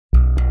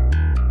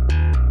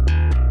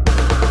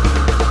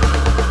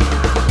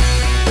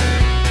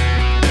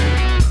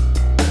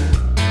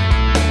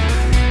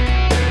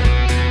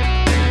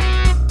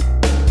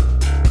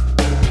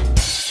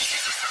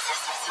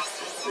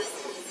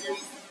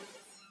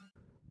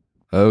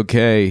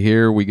Okay,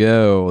 here we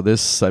go.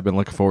 This I've been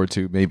looking forward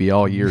to maybe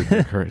all year.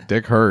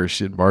 Dick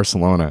Hirsch in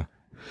Barcelona.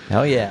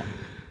 Hell yeah.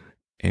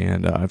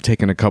 And I've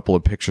taken a couple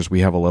of pictures.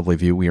 We have a lovely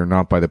view. We are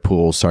not by the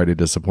pool. Sorry to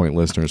disappoint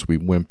listeners. We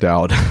wimped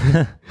out.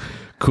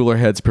 Cooler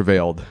heads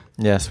prevailed.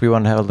 Yes, we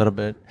want to have a little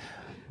bit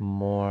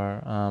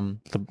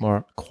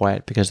more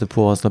quiet because the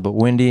pool is a little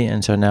bit windy.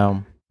 And so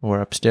now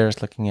we're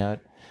upstairs looking out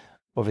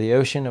over the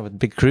ocean with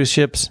big cruise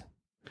ships,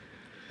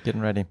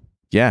 getting ready.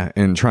 Yeah,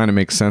 and trying to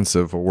make sense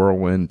of a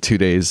whirlwind 2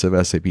 days of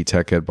SAP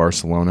TechEd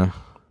Barcelona.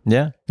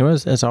 Yeah, it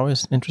was, as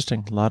always,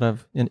 interesting. A lot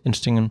of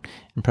interesting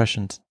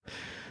impressions.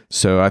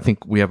 So I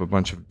think we have a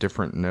bunch of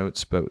different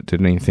notes, but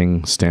did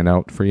anything stand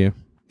out for you?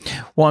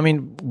 Well,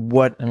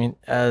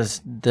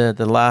 as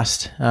the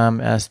last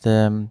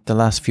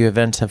few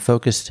events have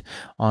focused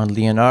on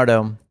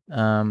Leonardo,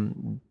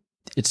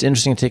 it's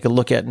interesting to take a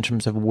look at in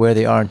terms of where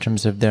they are in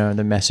terms of their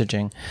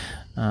messaging,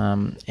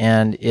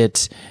 and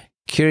it's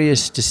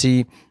curious to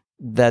see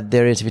that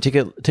there is. If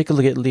you take a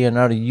look at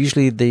Leonardo,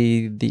 usually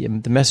the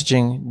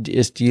messaging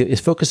is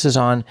focuses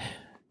on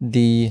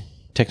the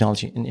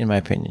technology. In my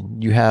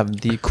opinion, you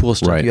have the cool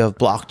stuff. Right. You have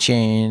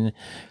blockchain,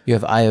 you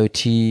have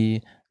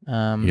IoT.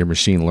 Your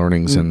machine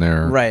learning's in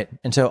there, right?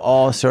 And so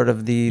all sort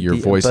of your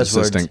the voice buzzwords.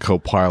 assistant,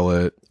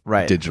 Copilot,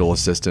 right? Digital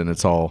assistant.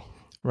 It's all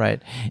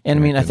right. And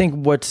I mean, I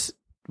think what's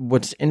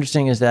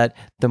interesting is that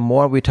the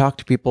more we talk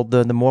to people,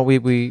 the more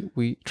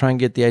we try and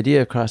get the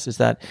idea across is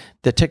that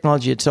the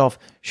technology itself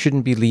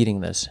shouldn't be leading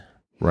this.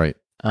 right.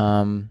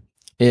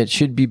 It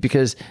should be,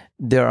 because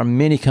there are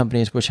many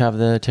companies which have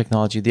the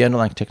technology, the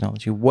underlying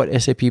technology.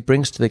 What SAP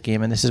brings to the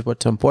game, and this is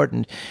what's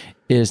important,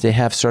 is they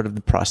have sort of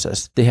the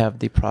process. They have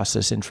the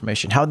process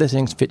information, how the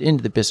things fit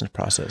into the business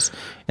process,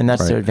 and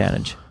that's their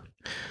advantage.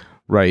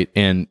 Right.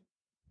 And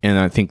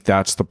I think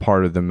that's the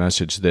part of the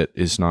message that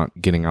is not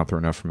getting out there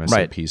enough from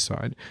SAP's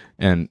side.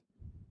 And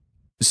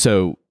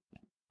so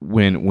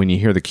when you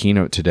hear the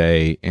keynote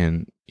today,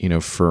 and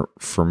for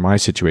my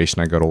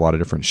situation, I go to a lot of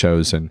different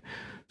shows, and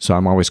so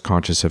I'm always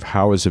conscious of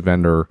how, as a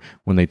vendor,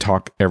 when they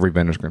talk, every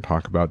vendor is going to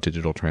talk about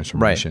digital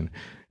transformation.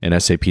 Right. In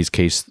SAP's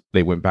case,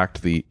 they went back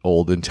to the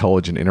old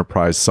intelligent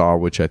enterprise SAW,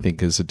 which I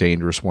think is a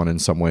dangerous one in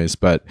some ways,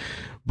 but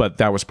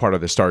that was part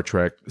of the Star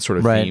Trek sort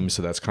of theme.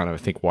 So that's kind of, I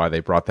think, why they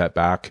brought that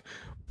back.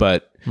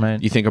 But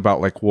you think about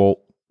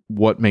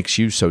what makes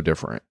you so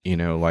different?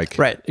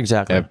 Right,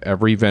 exactly.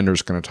 Every vendor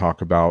is going to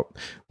talk about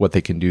what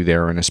they can do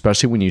there, and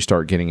especially when you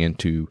start getting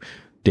into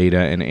data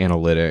and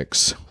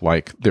analytics,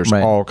 there's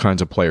all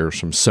kinds of players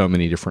from so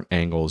many different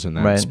angles in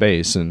that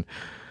space, and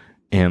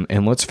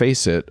let's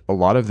face it, a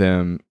lot of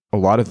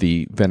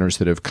the vendors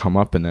that have come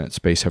up in that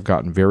space have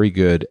gotten very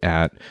good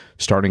at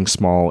starting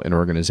small in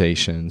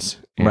organizations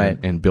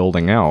and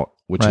building out,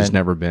 which has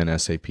never been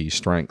SAP's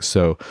strength.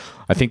 So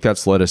I think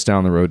that's led us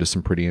down the road to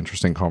some pretty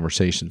interesting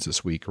conversations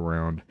this week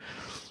around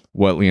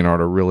what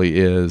Leonardo really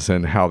is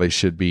and how they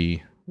should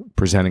be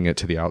presenting it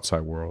to the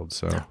outside world.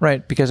 So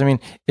right, because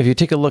if you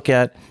take a look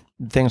at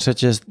things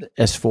such as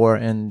S4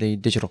 and the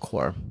digital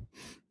core,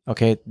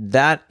 okay,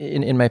 that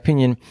in my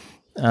opinion,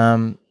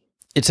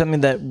 it's something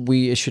that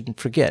we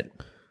shouldn't forget,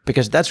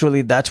 because that's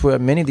where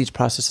many of these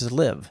processes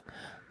live.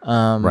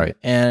 Right.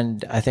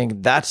 And I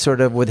think that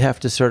sort of would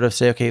have to sort of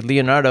say, okay,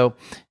 Leonardo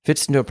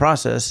fits into a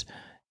process,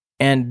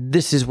 and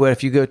this is where,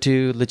 if you go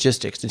to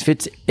logistics, it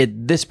fits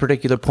at this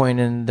particular point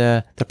in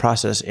the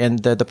process, and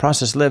the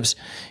process lives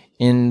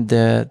in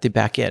the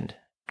back end.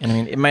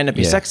 And it might not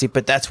be sexy,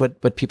 but that's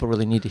what people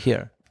really need to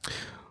hear.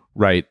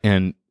 Right.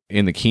 And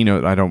in the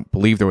keynote, I don't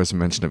believe there was a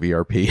mention of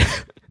ERP.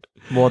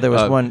 Well, there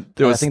was one.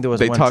 I think there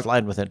was one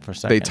slide with it for a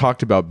second. They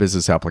talked about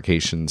business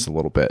applications a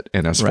little bit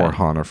in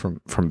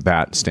S/4HANA from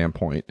that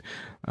standpoint.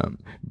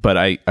 But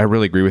I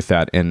really agree with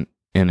that. And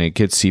it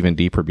gets even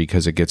deeper,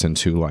 because it gets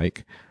into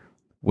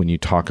when you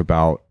talk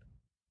about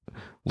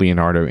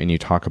Leonardo and you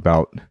talk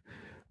about,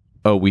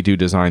 we do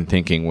design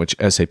thinking, which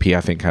SAP,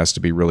 I think, has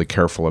to be really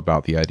careful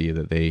about the idea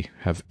that they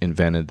have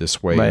invented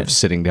this way of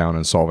sitting down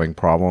and solving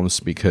problems,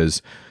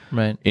 because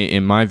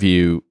in my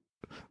view,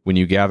 when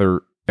you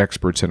gather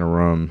experts in a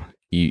room,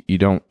 you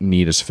don't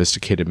need a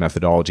sophisticated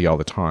methodology all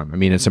the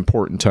time. It's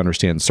important to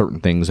understand certain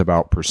things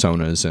about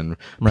personas and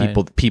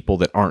people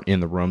that aren't in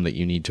the room that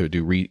you need to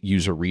do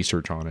user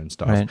research on and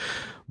stuff. Right.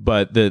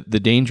 But the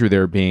danger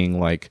there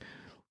being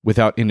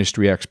without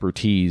industry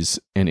expertise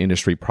and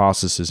industry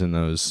processes in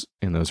those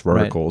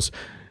verticals,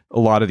 a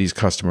lot of these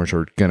customers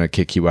are going to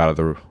kick you out of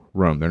the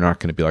room. They're not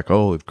going to be like,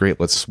 oh, great,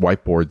 let's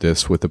whiteboard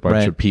this with a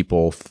bunch of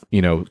people,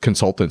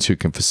 consultants who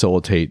can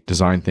facilitate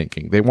design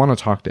thinking. They want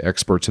to talk to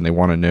experts, and they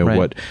want to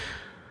know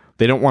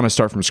they don't want to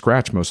start from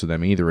scratch, most of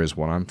them either, is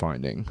what I'm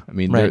finding.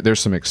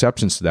 There's some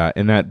exceptions to that.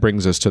 And that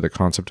brings us to the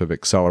concept of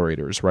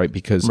accelerators, right?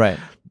 Because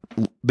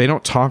they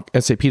don't talk,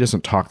 SAP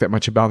doesn't talk that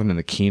much about them in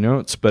the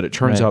keynotes, but it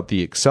turns out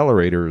the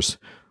accelerators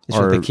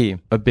are the key.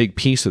 A big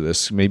piece of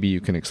this. Maybe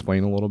you can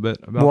explain a little bit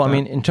about that.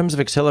 In terms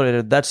of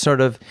accelerator, that's sort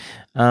of,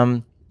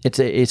 it's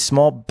a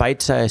small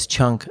bite-sized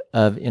chunk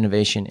of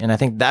innovation. And I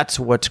think that's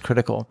what's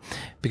critical,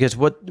 because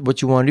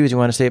what you want to do is you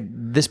want to say,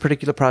 this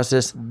particular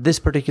process, this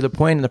particular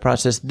point in the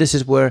process, this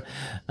is where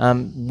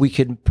we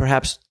could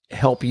perhaps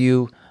help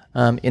you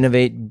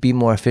innovate, be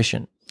more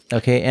efficient.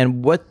 Okay.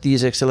 And what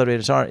these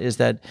accelerators are is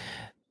that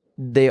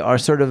they are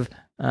sort of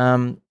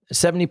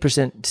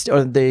 70%,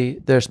 or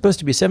they're supposed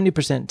to be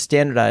 70%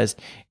 standardized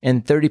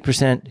and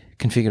 30%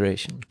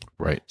 configuration.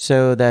 Right.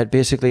 So that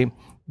basically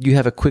you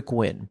have a quick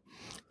win.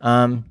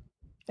 And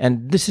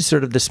this is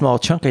sort of the small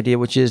chunk idea,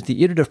 which is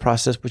the iterative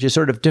process, which is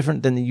sort of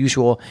different than the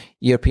usual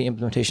ERP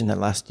implementation that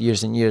lasts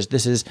years and years.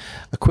 This is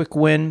a quick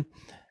win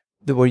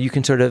where you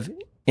can sort of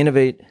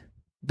innovate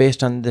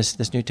based on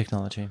this new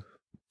technology.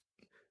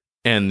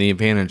 And the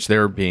advantage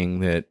there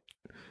being that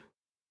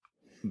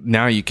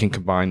now you can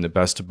combine the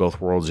best of both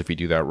worlds if you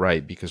do that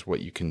right, because what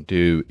you can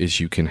do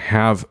is you can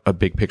have a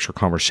big picture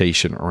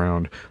conversation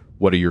around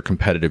what are your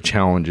competitive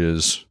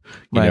challenges,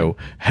 you know,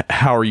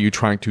 how are you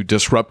trying to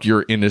disrupt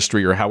your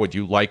industry, or how would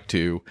you like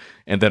to,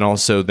 and then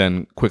also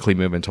then quickly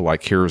move into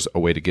like, here's a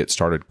way to get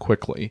started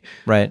quickly.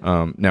 Right.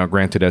 Now,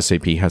 granted,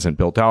 SAP hasn't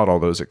built out all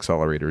those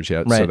accelerators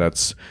yet,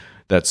 so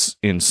that's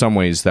in some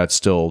ways that's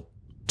still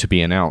to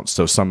be announced.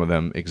 So some of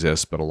them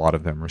exist, but a lot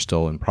of them are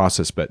still in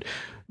process. But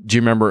do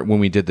you remember when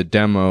we did the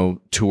demo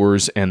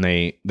tours and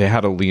they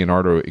had a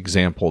Leonardo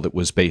example that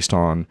was based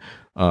on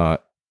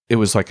it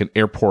was like an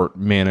airport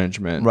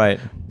management, right?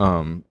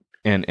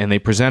 And they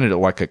presented it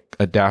like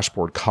a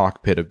dashboard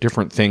cockpit of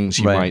different things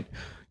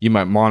you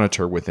might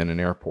monitor within an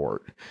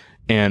airport.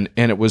 And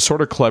it was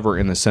sort of clever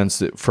in the sense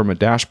that from a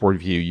dashboard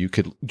view, you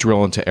could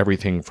drill into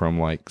everything from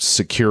like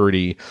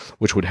security,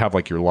 which would have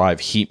like your live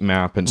heat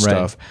map and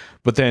stuff.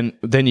 But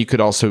then you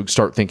could also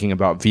start thinking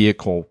about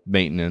vehicle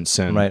maintenance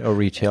and or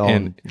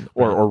retail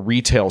or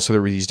retail. So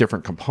there were these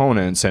different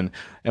components, and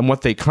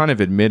what they kind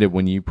of admitted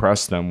when you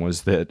pressed them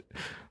was that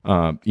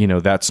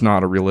that's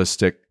not a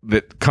realistic,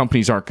 that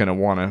companies aren't going to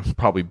want to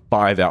probably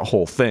buy that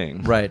whole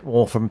thing. Right.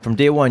 Well, from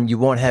day one, you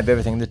won't have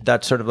everything.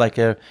 That's sort of like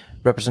a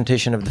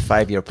representation of the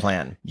 5-year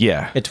plan.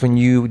 Yeah. It's when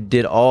you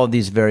did all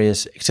these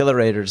various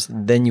accelerators,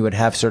 then you would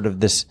have sort of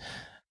this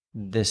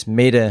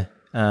meta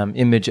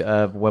image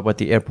of what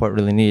the airport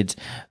really needs.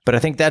 But I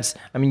think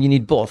you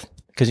need both,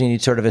 because you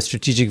need sort of a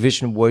strategic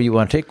vision where you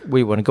want to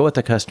go with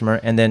the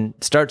customer, and then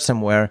start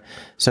somewhere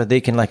so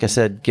they can, like I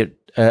said, get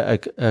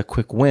a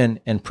quick win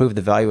and prove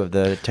the value of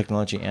the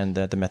technology and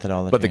the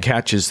methodology. But the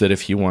catch is that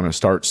if you want to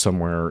start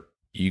somewhere,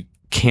 you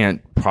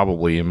can't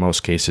probably in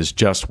most cases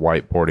just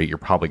whiteboard it. You're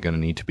probably going to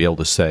need to be able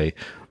to say,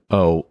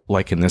 oh,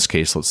 like in this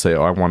case, let's say,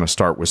 I want to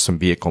start with some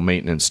vehicle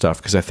maintenance stuff,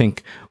 because I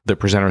think the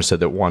presenter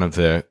said that one of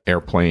the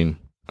airplane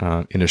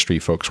industry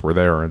folks were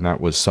there, and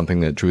that was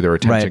something that drew their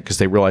attention, because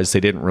they realized they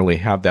didn't really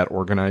have that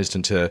organized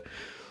into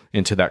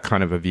that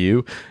kind of a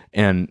view.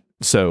 And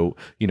so,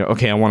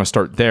 okay, I want to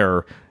start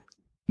there.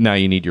 Now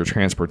you need your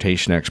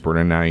transportation expert,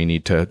 and now you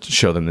need to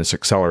show them this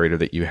accelerator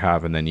that you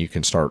have, and then you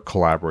can start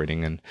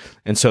collaborating.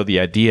 And so the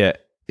idea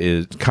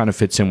is kind of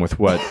fits in with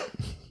what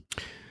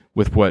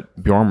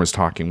Bjorn was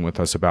talking with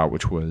us about,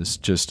 which was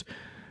just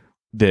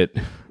that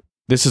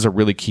this is a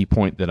really key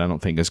point that I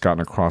don't think has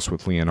gotten across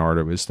with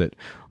Leonardo, is that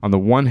on the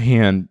one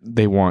hand,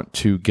 they want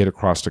to get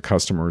across to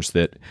customers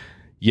that,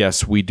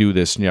 yes, we do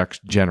this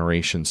next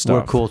generation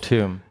stuff.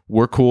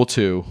 We're cool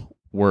too.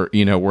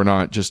 We're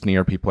not just an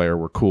ERP player.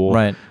 We're cool.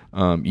 Right.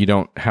 You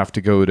don't have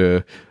to go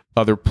to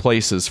other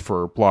places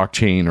for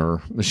blockchain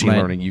or machine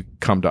learning. You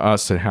come to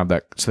us and have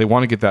that. So they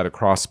want to get that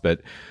across.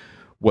 But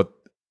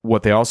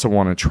what they also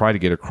want to try to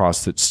get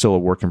across that's still a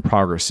work in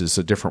progress is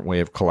a different way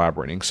of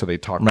collaborating. So they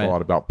talk a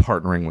lot about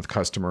partnering with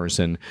customers,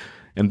 and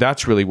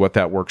that's really what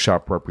that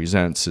workshop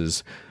represents.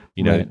 Is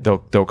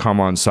they'll come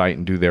on site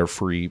and do their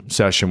free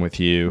session with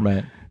you.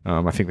 Right.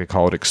 I think they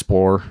call it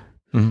Explore.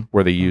 Mm-hmm.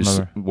 Where they use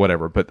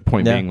whatever, but the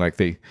point being, like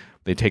they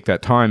take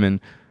that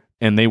time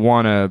and they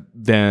want to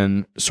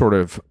then sort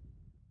of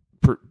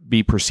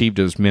be perceived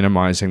as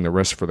minimizing the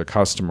risk for the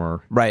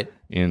customer, right?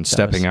 In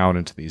stepping out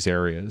into these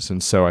areas.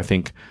 And so I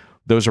think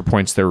those are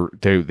points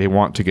they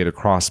want to get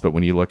across. But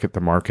when you look at the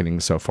marketing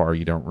so far,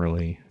 you don't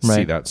really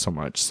see that so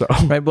much. So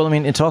right. Well, I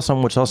mean, what's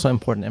also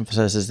important to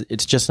emphasize is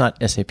it's just not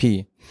SAP;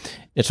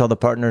 it's all the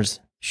partners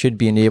should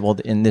be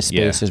enabled in this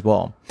space as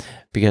well,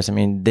 because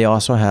they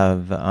also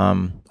have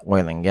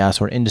oil and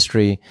gas or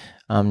industry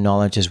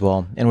knowledge as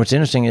well. And what's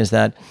interesting is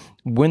that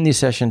when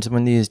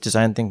these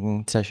design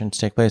thinking sessions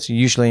take place,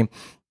 usually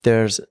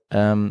there's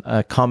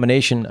a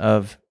combination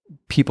of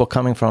people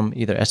coming from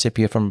either SAP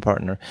or from a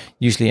partner,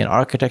 usually an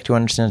architect who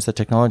understands the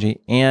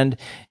technology and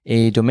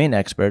a domain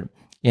expert.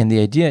 And the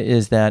idea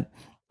is that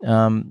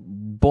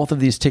both of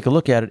these take a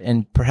look at it,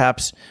 and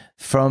perhaps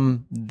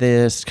from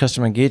this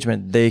customer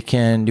engagement, they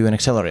can do an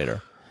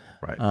accelerator.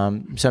 Right.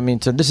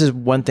 So this is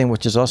one thing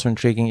which is also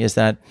intriguing, is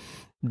that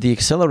the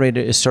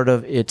accelerator is sort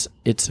of it's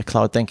a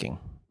cloud thinking,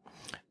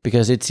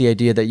 because it's the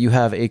idea that you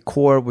have a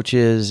core which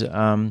is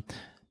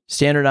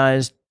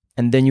standardized,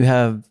 and then you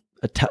have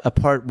a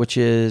part which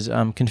is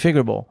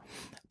configurable.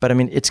 But I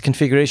mean, it's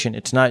configuration.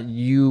 It's not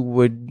you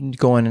would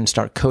go in and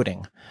start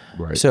coding.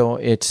 Right. So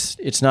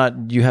it's not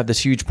you have this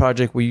huge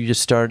project where you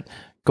just start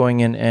going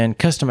in and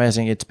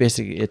customizing.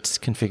 It's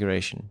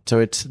configuration. So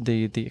it's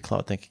the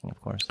cloud thinking, of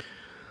course.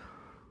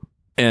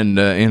 And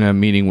in a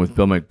meeting with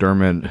Bill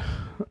McDermott,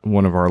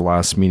 one of our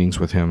last meetings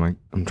with him,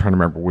 I'm trying to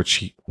remember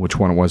which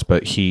one it was,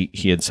 but he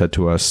had said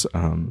to us,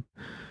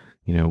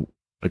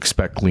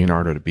 expect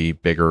Leonardo to be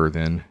bigger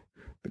than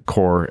the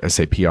core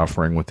SAP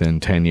offering within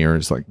 10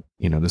 years. Like,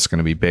 this is going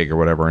to be big or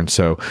whatever. And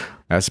so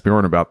I asked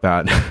Bjorn about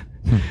that.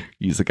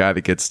 He's the guy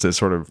that gets to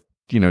sort of,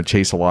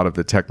 chase a lot of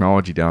the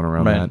technology down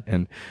around that.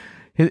 And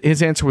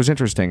his answer was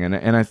interesting.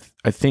 And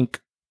I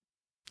think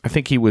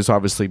he was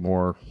obviously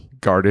more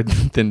guarded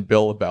than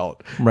Bill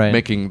about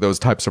making those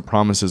types of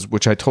promises,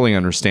 which I totally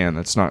understand.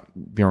 That's not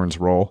Bjorn's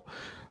role.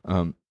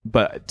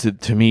 But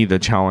to me, the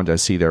challenge I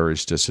see there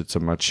is just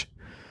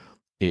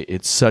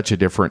it's such a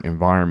different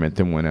environment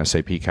than when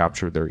SAP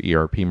captured their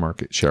ERP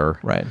market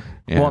share. Right.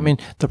 Well, I mean,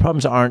 the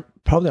problems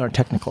probably aren't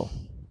technical.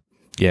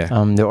 Yeah.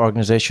 They're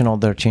organizational,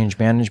 they're change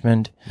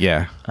management.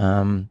 Yeah.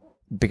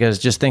 Because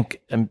just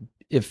think,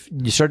 if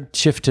you start to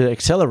shift to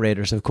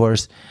accelerators, of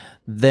course,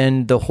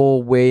 then the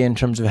whole way in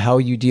terms of how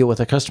you deal with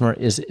a customer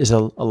is a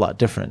lot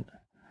different.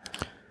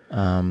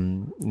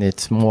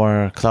 It's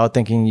more cloud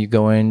thinking. You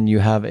go in, you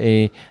have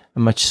a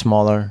much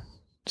smaller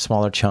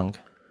chunk.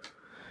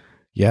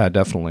 Yeah,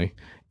 definitely.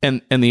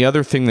 And the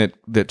other thing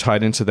that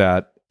tied into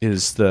that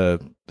is the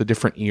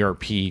different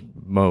ERP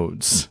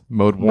modes,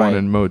 mode 1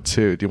 and mode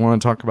 2. Do you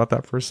want to talk about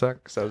that for a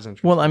sec? 'Cause that was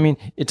interesting. Well, I mean,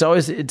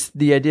 it's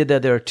the idea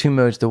that there are two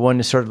modes. The one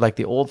is sort of like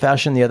the old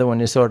fashioned. The other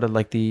one is sort of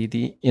like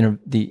the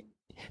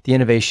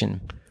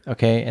innovation.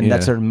 Okay. And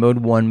that's sort of mode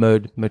 1,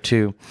 mode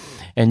 2.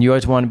 And you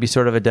always want to be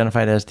sort of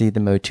identified as the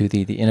mode 2,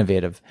 the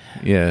innovative.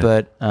 Yeah.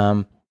 But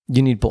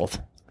you need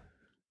both.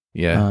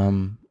 Yeah.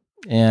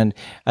 And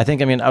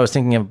I was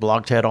thinking of a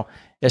blog title,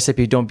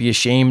 SAP, don't be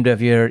ashamed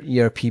of your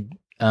ERP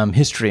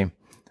history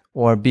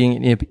or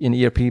being an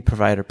ERP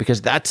provider,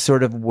 because that's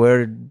sort of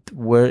where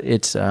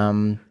its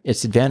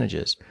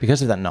advantages,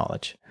 because of that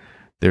knowledge.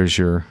 There's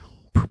your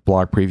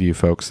blog preview,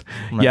 folks.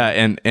 Right. Yeah.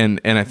 And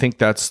I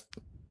think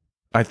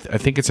I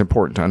think it's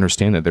important to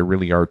understand that there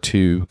really are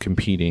two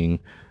competing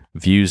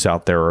views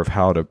out there of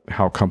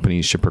how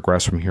companies should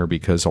progress from here,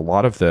 because a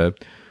lot of the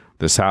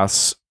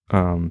SaaS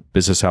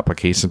business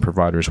application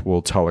providers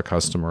will tell a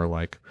customer,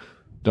 like,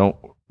 don't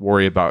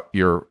worry about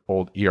your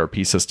old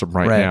ERP system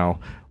right now.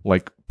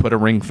 Like, put a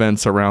ring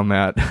fence around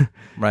that.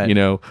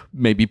 Right.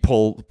 Maybe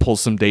pull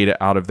some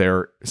data out of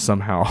there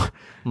somehow.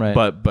 Right.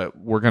 But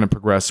we're going to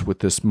progress with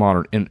this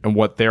modern. And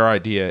what their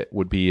idea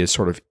would be is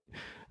sort of,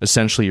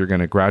 essentially, you're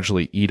going to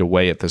gradually eat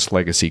away at this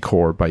legacy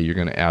core by you're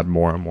going to add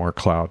more and more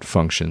cloud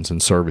functions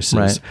and services.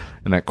 Right.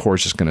 And that core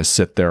is just going to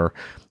sit there.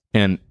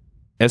 And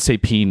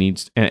SAP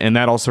needs, and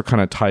that also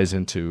kind of ties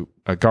into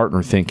a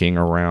Gartner thinking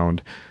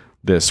around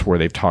this, where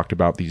they've talked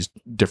about these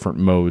different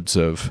modes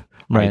of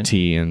IT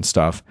and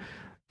stuff.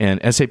 And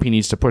SAP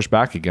needs to push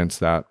back against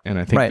that. And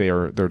I think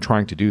they're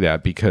trying to do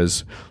that,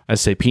 because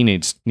SAP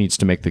needs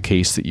to make the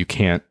case that you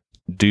can't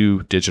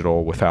do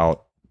digital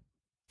without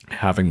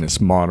having this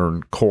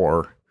modern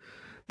core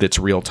that's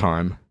real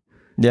time.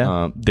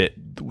 Yeah.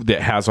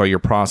 That has all your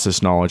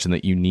process knowledge, and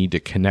that you need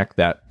to connect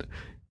that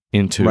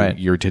into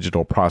your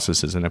digital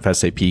processes. And if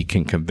SAP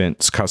can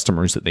convince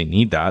customers that they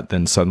need that,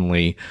 then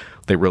suddenly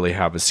they really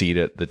have a seat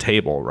at the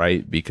table,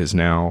 right? Because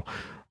now,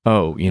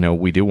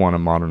 we do want to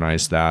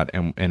modernize that,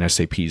 and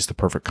SAP is the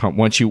perfect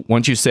once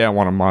you say, I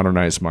want to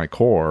modernize my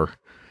core,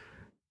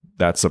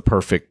 that's a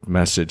perfect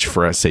message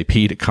for SAP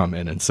to come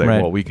in and say,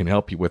 well, we can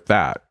help you with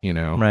that,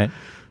 Right.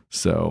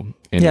 So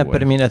anyway. Yeah,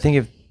 but I mean, I think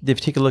if you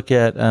take a look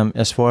at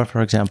S4,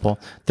 for example,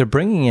 they're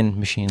bringing in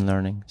machine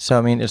learning. So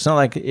I mean, it's not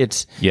like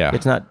it's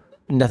not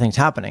nothing's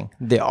happening.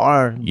 They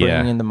are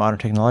bringing in the modern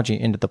technology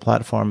into the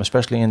platform,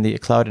 especially in the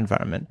cloud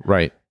environment.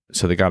 Right.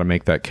 So they got to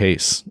make that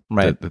case,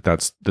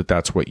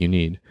 that's what you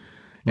need.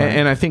 Right.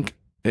 And I think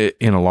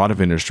in a lot of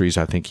industries,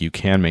 I think you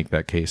can make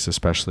that case,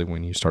 especially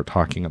when you start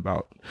talking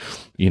about,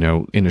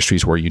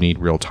 industries where you need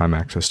real-time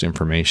access to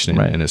information,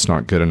 and it's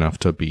not good enough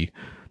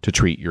to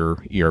treat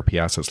your ERP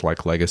assets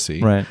like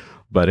legacy. Right.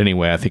 But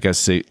anyway, I think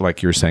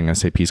like you're saying,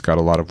 SAP's got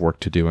a lot of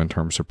work to do in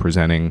terms of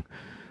presenting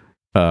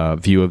a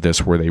view of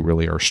this where they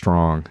really are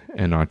strong,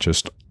 and not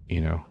just,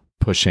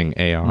 pushing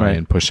AI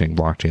and pushing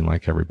blockchain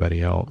like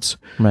everybody else.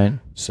 Right.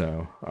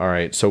 So, all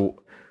right.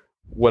 So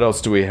what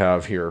else do we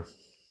have here?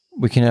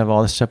 We can have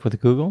all this stuff with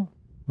Google,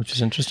 which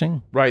is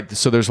interesting. Right.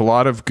 So there's a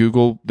lot of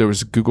there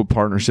was Google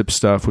partnership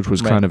stuff, which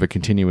was kind of a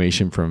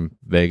continuation from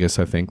Vegas,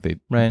 I think.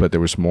 But there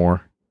was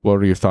more. What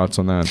are your thoughts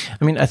on that?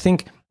 I mean, I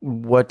think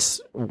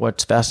what's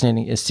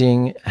fascinating is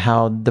seeing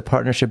how the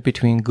partnership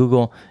between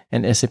Google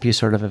and SAP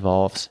sort of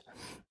evolves.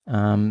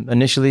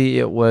 Initially,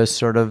 it was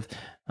sort of,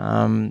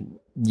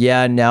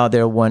 now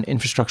they're one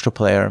infrastructural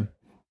player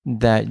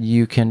that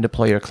you can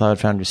deploy your Cloud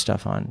Foundry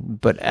stuff on.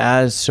 But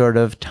as sort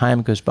of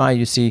time goes by,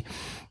 you see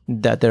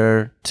that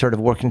they're sort of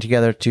working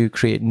together to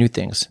create new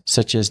things,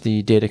 such as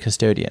the data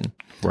custodian,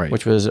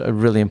 which was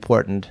really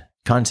important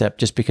concept,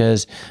 just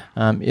because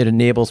it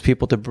enables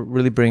people to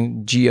really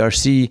bring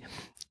GRC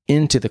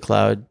into the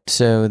cloud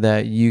so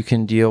that you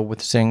can deal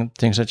with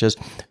things such as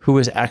who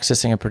is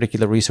accessing a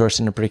particular resource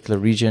in a particular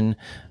region,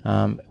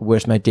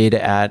 where's my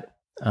data at,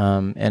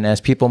 and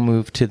as people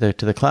move to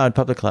the cloud,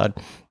 public cloud,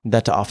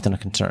 that's often a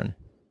concern.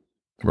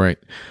 Right.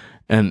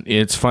 And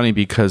it's funny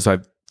because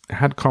I've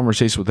had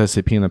conversations with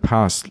SAP in the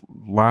past.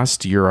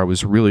 Last year, I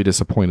was really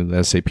disappointed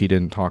that SAP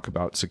didn't talk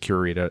about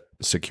security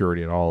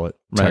at all at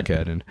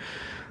TechEd, and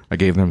I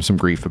gave them some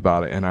grief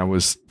about it. And I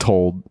was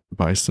told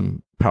by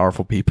some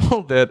powerful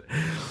people that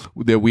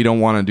we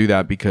don't want to do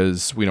that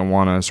because we don't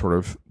want to sort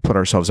of put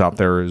ourselves out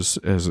there as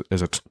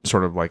a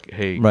sort of like,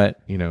 hey,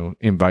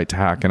 invite to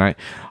hack. And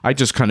I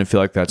just kind of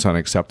feel like that's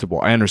unacceptable.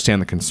 I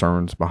understand the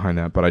concerns behind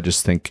that, but I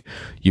just think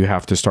you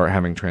have to start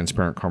having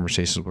transparent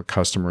conversations with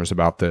customers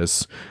about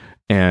this.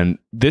 And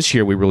this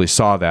year we really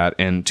saw that.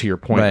 And to your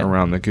point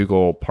around the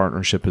Google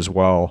partnership as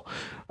well,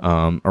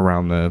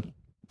 around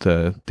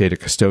the data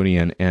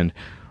custodian, and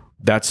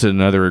that's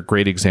another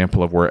great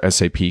example of where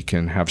SAP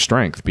can have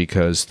strength,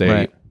 because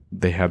they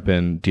have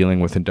been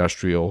dealing with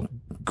industrial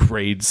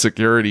grade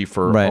security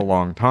for a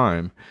long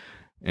time,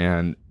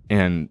 and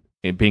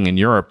it being in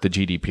Europe, the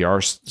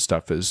GDPR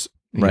stuff is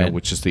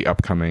which is the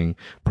upcoming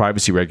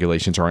privacy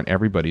regulations are on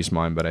everybody's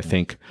mind. But I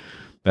think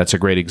that's a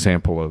great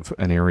example of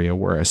an area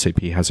where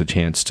SAP has a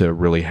chance to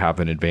really have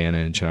an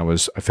advantage, and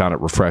I found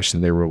it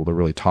refreshing they were able to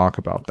really talk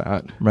about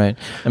that. Right.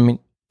 I mean,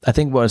 I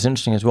think what's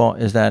interesting as well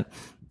is that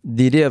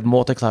the idea of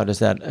multi-cloud is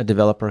that a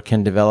developer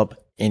can develop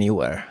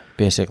anywhere,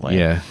 basically.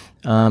 Yeah.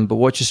 But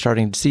what you're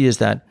starting to see is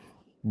that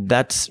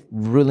that's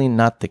really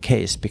not the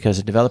case, because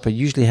a developer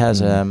usually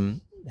has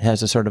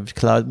a sort of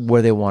cloud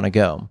where they want to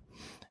go.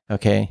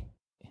 Okay.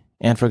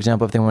 And for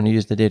example, if they want to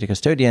use the data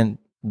custodian,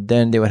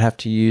 then they would have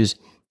to use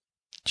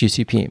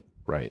GCP.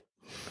 Right.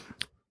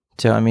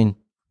 So, I mean,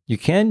 you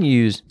can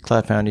use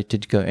Cloud Foundry to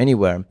go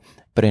anywhere,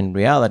 but in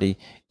reality,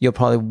 you'll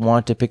probably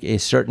want to pick a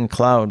certain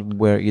cloud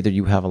where either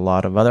you have a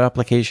lot of other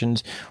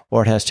applications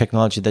or it has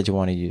technology that you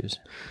want to use.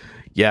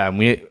 Yeah, and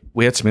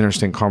we had some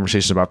interesting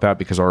conversations about that,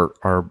 because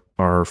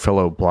our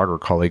fellow blogger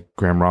colleague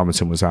Graham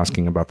Robinson was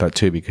asking about that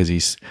too, because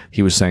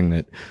he was saying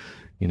that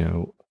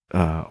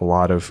a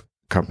lot of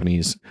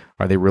companies,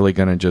 are they really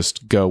going to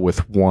just go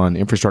with one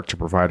infrastructure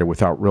provider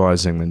without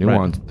realizing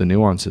the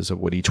nuances of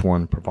what each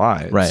one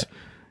provides? Right.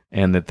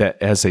 And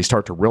that as they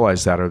start to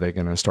realize that, are they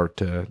going to start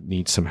to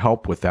need some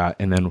help with that?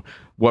 And then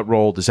what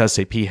role does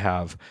SAP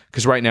have?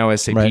 Because right now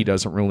SAP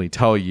doesn't really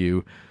tell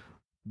you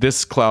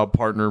this cloud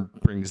partner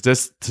brings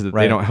this to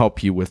they don't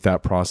help you with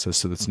that process.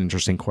 So that's an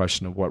interesting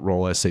question of what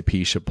role SAP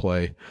should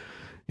play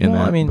in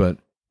that. I mean,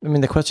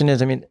 the question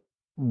is,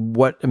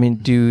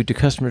 do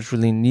customers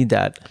really need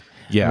that?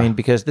 Yeah. I mean,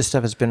 because this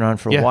stuff has been around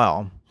for a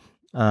while.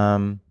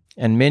 And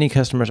many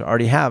customers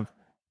already have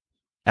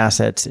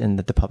assets in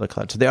the public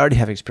cloud, so they already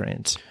have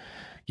experience.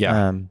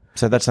 Yeah.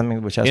 So that's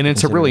something which has and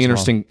it's a really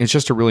interesting. It's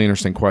just a really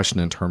interesting question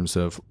in terms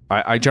of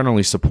I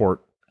generally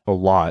support a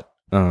lot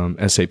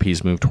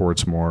SAP's move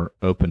towards more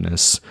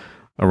openness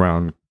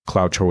around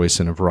cloud choice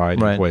in a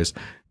variety of ways.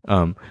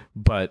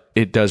 But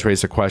it does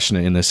raise a question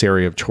in this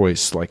area of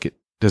choice, like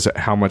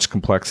how much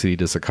complexity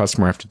does the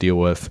customer have to deal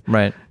with?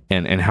 Right.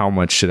 And how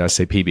much should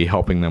SAP be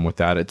helping them with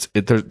that?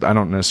 I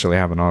don't necessarily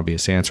have an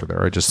obvious answer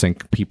there. I just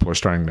think people are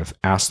starting to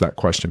ask that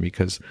question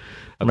because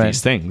of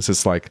these things.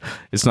 It's like,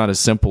 it's not as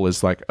simple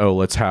as like, oh,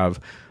 let's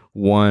have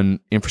one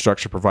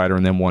infrastructure provider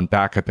and then one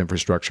backup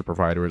infrastructure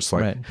provider. It's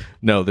like,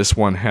 no, this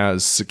one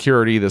has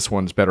security. This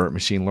one's better at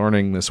machine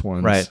learning. This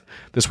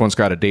one's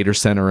got a data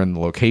center in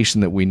the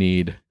location that we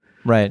need.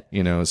 Right.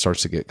 It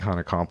starts to get kind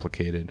of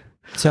complicated.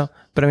 So,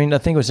 but I mean, I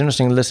think it was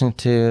interesting listening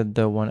to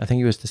the one, I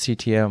think it was the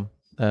CTO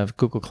of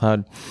Google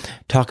Cloud,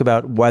 talk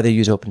about why they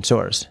use open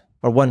source,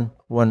 or one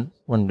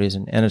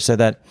reason. And it said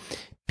that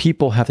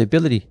people have the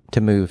ability to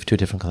move to a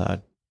different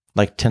cloud,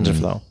 like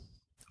TensorFlow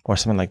or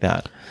something like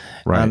that.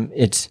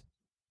 Right.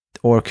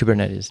 Or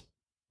Kubernetes.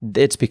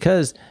 It's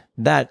because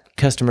that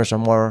customers are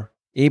more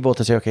able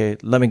to say, okay,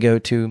 let me go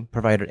to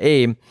provider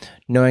A,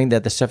 knowing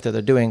that the stuff that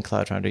they're doing,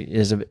 Cloud Foundry,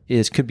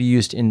 could be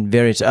used in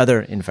various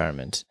other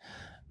environments.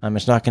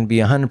 It's not going to be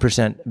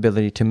 100%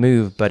 ability to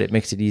move, but it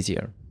makes it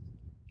easier.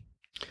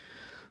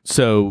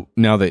 So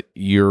now that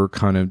you're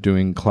kind of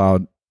doing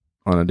cloud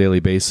on a daily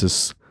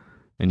basis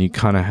and you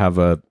kind of have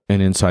an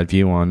inside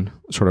view on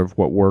sort of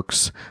what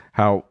works,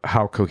 how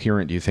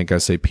coherent do you think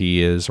SAP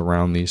is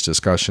around these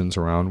discussions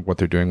around what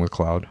they're doing with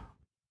cloud?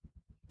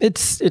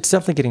 It's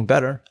definitely getting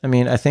better.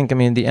 I think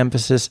the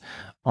emphasis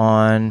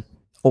on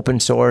open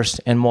source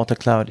and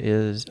multi-cloud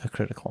is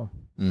critical.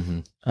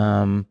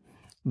 Mm-hmm.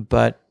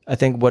 But I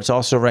think what's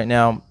also right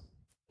now,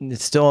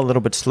 it's still a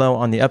little bit slow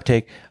on the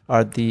uptake,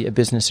 are the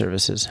business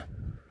services.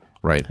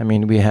 Right.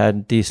 We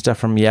had the stuff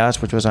from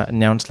Yas, which was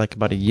announced like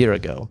about a year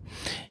ago.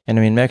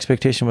 And my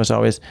expectation was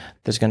always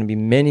there's going to be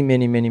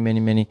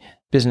many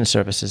business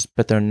services,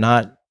 but they're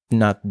not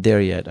there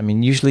yet.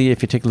 Usually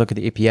if you take a look at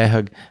the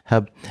API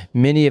hub,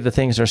 many of the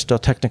things are still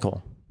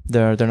technical.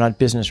 they're not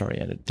business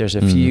oriented. There's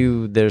a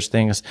few, there's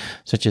things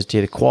such as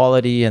data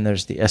quality, and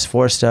there's the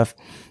S4 stuff,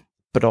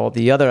 but all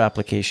the other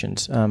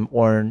applications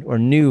or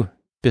new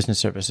business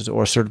services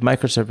or sort of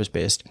microservice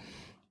based,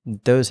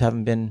 those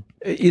haven't been,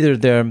 either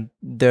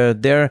they're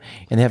there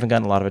and they haven't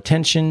gotten a lot of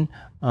attention,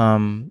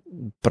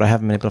 but I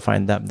haven't been able to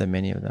find that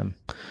many of them.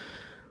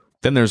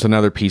 Then there's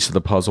another piece of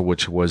the puzzle,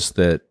 which was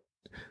that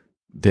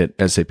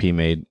SAP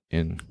made,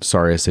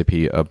 SAP,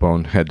 a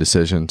bonehead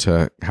decision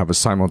to have a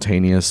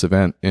simultaneous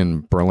event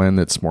in Berlin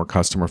that's more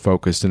customer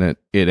focused, and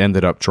it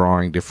ended up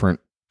drawing different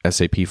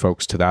SAP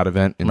folks to that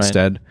event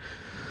instead. Right.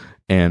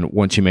 And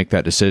once you make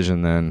that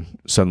decision, then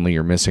suddenly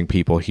you're missing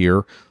people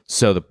here.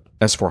 So the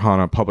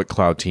S/4HANA public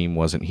cloud team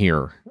wasn't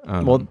here.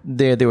 Well,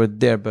 they were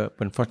there, but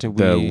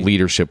unfortunately, the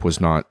leadership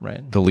was not.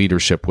 Right. The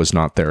leadership was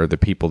not there. The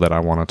people that I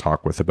want to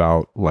talk with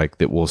about, like,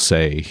 that will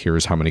say,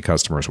 here's how many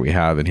customers we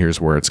have, and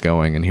here's where it's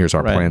going, and here's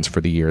our plans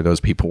for the year. Those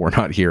people were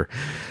not here,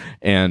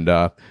 and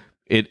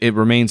it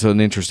remains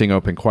an interesting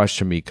open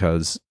question,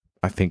 because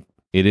I think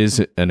it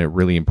is a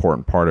really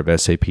important part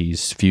of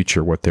SAP's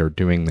future, what they're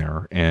doing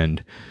there,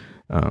 and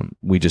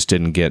we just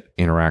didn't get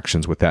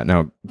interactions with that.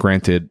 Now,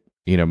 granted,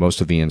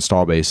 most of the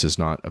install base is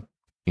not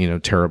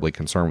terribly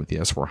concerned with the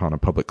S/4HANA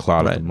public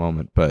cloud at the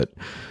moment, but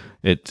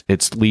it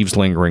leaves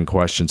lingering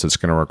questions. It's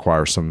going to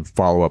require some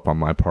follow-up on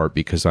my part,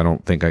 because I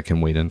don't think I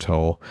can wait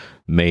until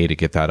May to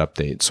get that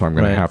update. So I'm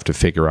going to have to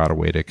figure out a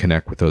way to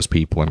connect with those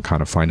people and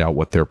kind of find out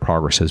what their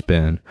progress has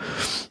been.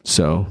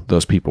 So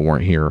those people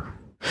weren't here.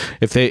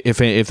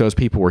 If those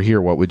people were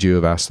here, what would you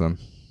have asked them?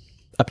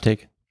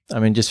 Uptake. I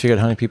mean, just figure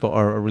out how many people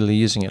are really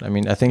using it. I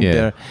mean, I think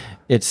the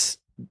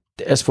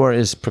S4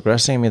 is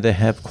progressing. I mean, they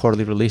have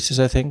quarterly releases,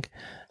 I think.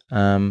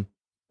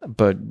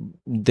 But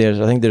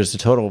I think there's a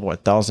total of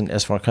 1,000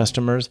 S4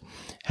 customers.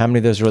 How many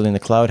of those are really in the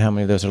cloud? How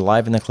many of those are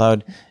live in the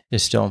cloud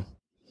is still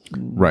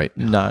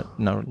not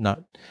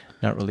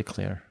really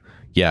clear.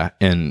 Yeah,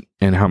 and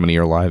how many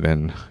are live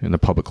in the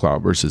public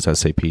cloud versus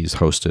SAP's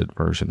hosted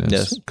version is?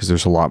 Yes, because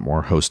there's a lot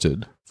more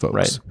hosted folks,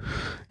 right?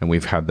 And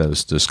we've had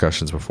those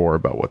discussions before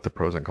about what the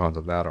pros and cons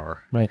of that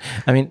are. Right.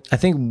 I mean, I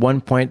think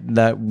one point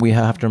that we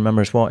have to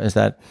remember as well is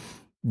that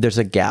there's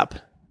a gap.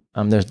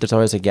 There's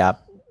always a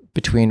gap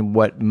between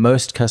what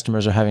most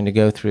customers are having to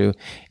go through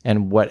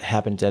and what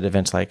happens at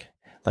events like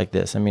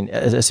this. I mean,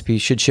 SAP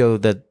should show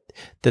that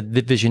the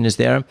vision is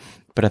there,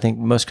 but I think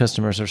most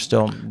customers are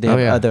still, they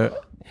have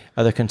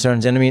other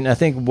concerns. And I mean, I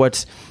think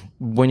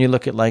when you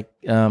look at like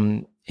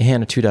HANA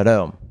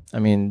 2.0, I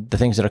mean, the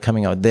things that are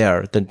coming out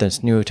there,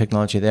 that's new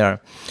technology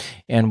there.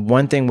 And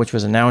one thing which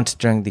was announced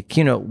during the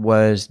keynote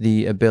was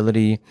the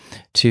ability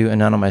to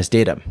anonymize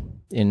data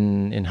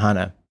in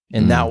HANA.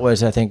 And that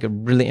was, I think, a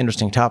really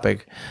interesting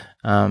topic.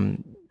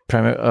 One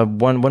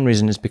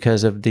reason is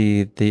because of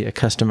the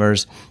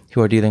customers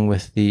who are dealing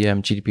with the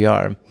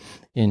GDPR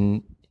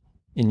in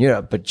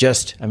Europe. But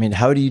just, I mean,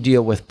 how do you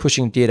deal with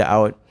pushing data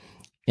out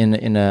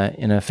in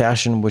a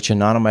fashion which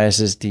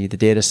anonymizes the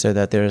data, so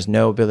that there is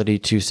no ability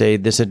to say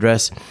this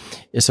address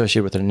is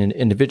associated with an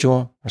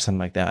individual or something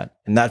like that?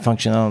 And that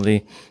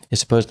functionality is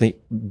supposedly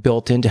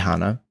built into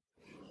HANA.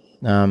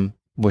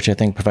 Which I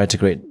think provides a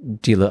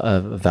great deal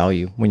of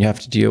value when you have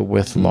to deal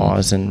with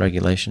laws and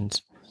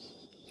regulations.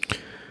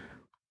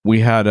 We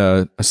had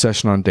a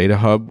session on Data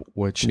Hub,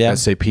 which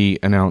SAP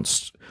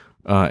announced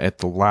at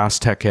the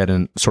last TechEd,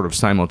 and sort of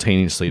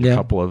simultaneously at a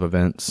couple of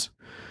events.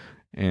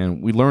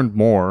 And we learned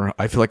more.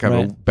 I feel like I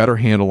have a better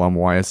handle on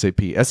why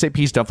SAP is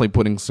definitely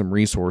putting some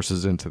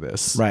resources into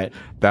this. Right.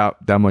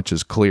 That much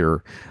is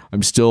clear.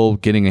 I'm still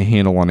getting a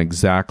handle on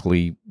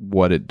exactly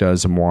what it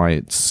does and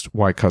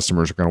why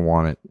customers are going to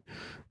want it.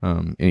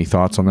 Any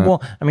thoughts on that?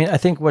 Well, I mean, I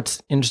think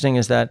what's interesting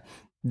is that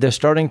they're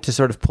starting to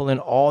sort of pull in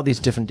all these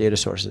different data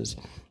sources.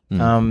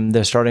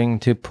 They're starting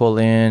to pull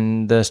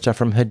in the stuff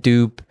from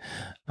Hadoop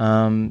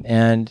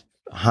and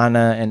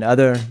HANA and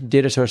other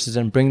data sources,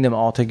 and bring them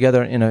all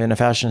together in a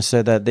fashion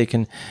so that they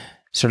can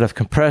sort of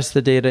compress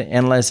the data,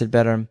 analyze it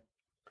better.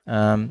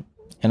 And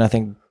I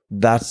think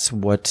that's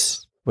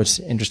what's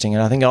interesting.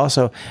 And I think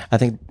also,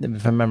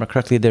 if I remember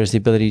correctly, there's the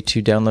ability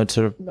to download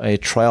sort of a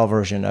trial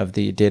version of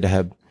the Data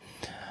Hub.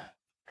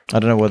 I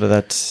don't know whether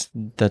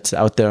that's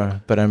out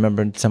there, but I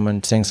remember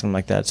someone saying something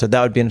like that. So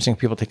that would be interesting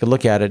for people to take a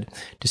look at it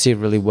to see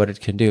really what it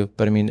can do.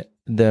 But I mean,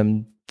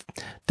 the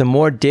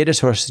more data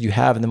sources you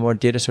have, and the more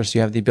data sources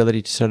you have the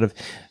ability to sort of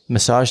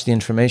massage the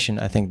information,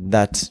 I think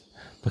that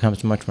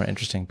becomes much more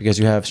interesting, because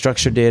you have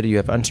structured data, you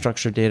have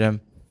unstructured data.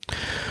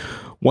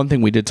 One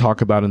thing we did talk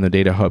about in the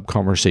Data Hub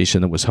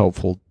conversation that was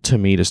helpful to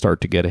me to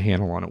start to get a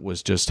handle on it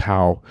was just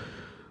how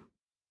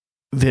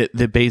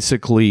that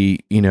basically,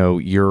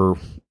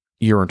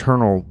 your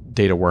internal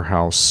data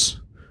warehouse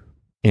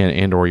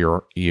and or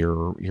your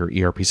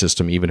ERP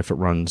system, even if it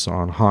runs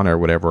on HANA or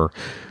whatever,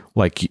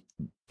 like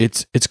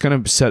it's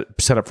going to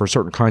set up for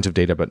certain kinds of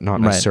data, but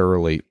not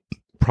necessarily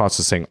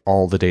processing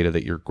all the data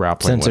that you're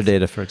grappling with. Sensor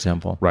data, for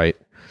example. Right.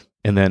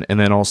 And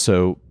then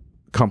also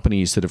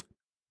companies that have,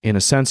 in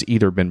a sense,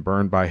 either been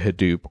burned by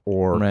Hadoop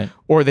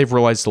or they've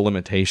realized the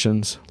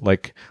limitations,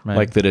 like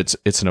that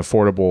it's an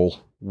affordable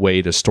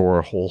way to store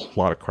a whole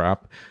lot of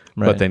crap,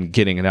 Right. but then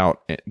getting out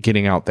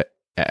the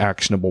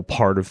actionable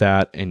part of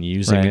that and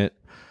using it.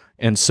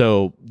 And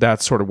so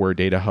that's sort of where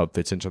Data Hub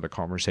fits into the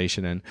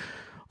conversation. And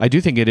I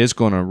do think it is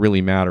going to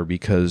really matter,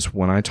 because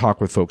when I talk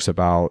with folks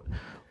about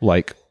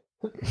like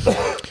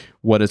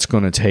what it's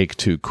going to take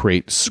to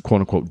create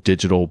quote unquote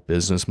digital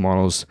business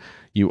models,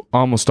 you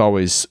almost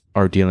always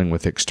are dealing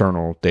with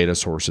external data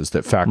sources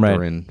that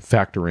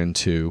factor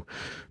into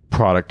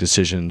product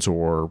decisions,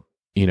 or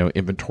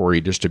inventory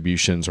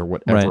distributions, or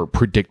whatever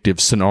predictive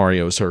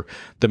scenarios, or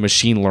the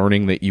machine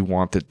learning that you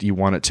want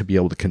it to be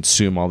able to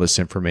consume all this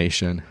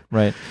information.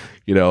 Right.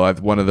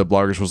 One of the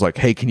bloggers was like,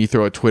 "Hey, can you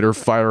throw a Twitter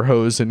fire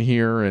hose in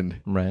here?" And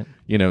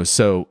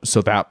so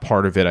that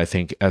part of it, I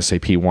think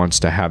SAP wants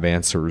to have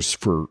answers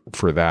for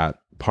that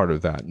part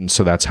of that, and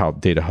so that's how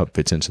Data Hub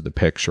fits into the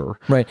picture.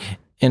 Right.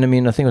 And I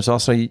mean, I think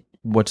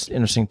what's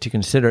interesting to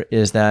consider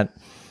is that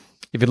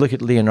if you look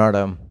at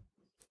Leonardo,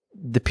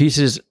 the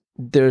pieces.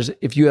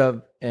 If you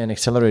have an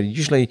accelerator,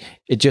 usually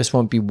it just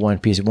won't be one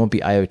piece. It won't be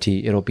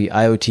IoT. It'll be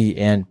IoT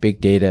and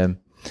big data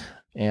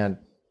and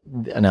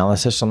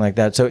analysis, something like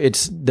that. So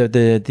it's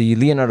the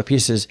Leonardo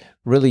pieces,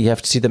 really you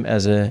have to see them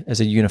as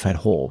a unified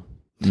whole,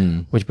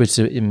 which is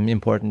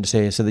important to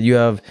say. So that you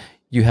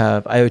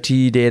have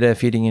IoT data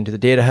feeding into the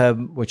Data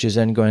Hub, which is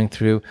then going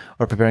through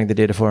or preparing the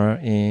data for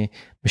a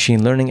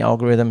machine learning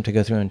algorithm to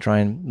go through and try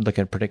and look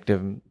at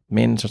predictive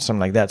maintenance or something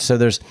like that. So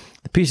there's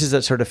the pieces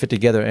that sort of fit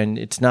together, and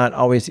it's not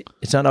always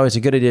a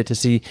good idea to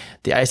see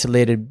the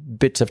isolated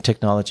bits of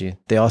technology.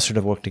 They all sort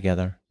of work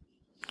together.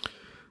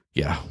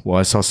 Yeah. Well,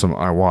 I saw some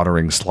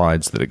eye-watering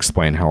slides that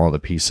explain how all the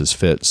pieces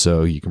fit,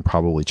 so you can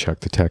probably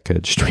check the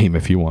TechEd stream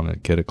if you want to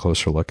get a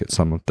closer look at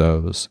some of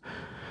those.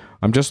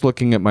 I'm just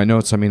looking at my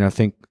notes. I mean, I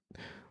think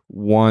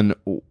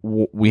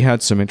we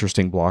had some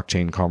interesting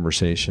blockchain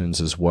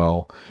conversations as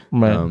well.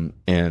 Right.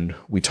 And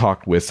we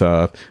talked with,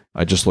 I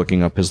just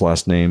looking up his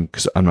last name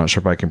because I'm not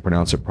sure if I can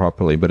pronounce it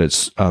properly, but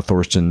it's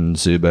Thorsten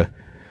Zube.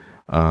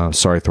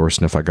 Sorry,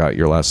 Thorsten, if I got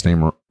your last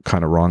name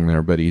kind of wrong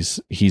there, but he's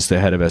the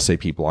head of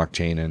SAP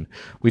Blockchain. And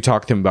we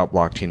talked to him about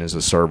blockchain as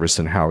a service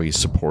and how he's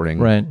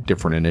supporting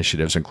different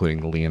initiatives,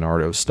 including the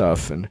Leonardo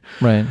stuff. And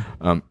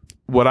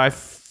what I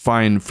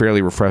find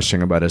fairly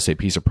refreshing about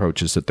SAP's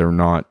approach is that they're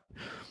not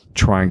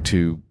trying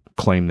to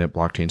claim that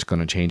blockchain is going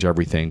to change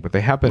everything, but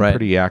they have been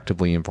pretty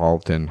actively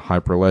involved in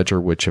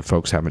Hyperledger, which if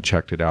folks haven't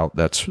checked it out,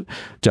 that's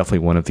definitely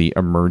one of the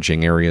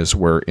emerging areas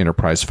where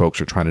enterprise folks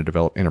are trying to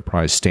develop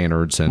enterprise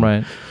standards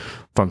and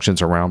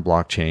functions around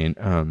blockchain.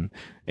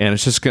 And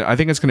it's just, I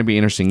think it's going to be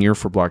an interesting year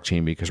for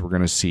blockchain, because we're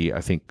going to see,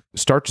 I think,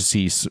 start to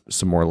see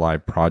some more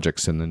live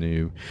projects in the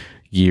new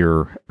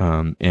year.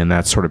 And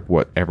that's sort of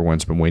what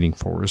everyone's been waiting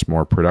for, is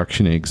more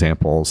production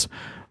examples.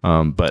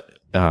 But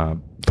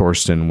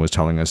Thorsten was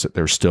telling us that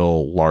they're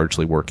still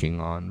largely working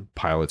on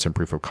pilots and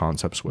proof of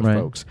concepts with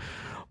folks.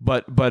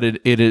 But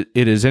it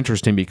is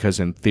interesting, because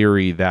in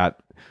theory that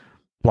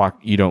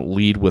you don't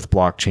lead with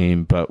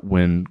blockchain, but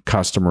when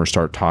customers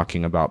start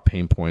talking about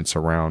pain points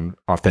around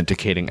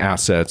authenticating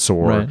assets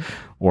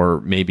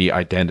or maybe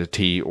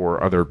identity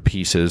or other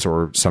pieces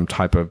or some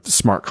type of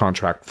smart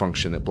contract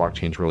function that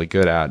blockchain's really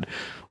good at,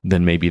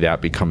 then maybe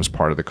that becomes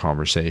part of the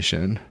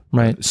conversation.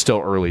 Right. It's still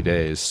early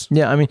days.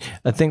 Yeah, I mean,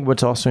 I think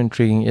what's also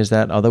intriguing is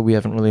that, although we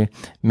haven't really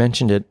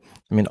mentioned it,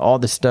 I mean, all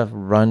this stuff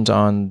runs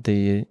on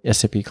the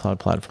SAP Cloud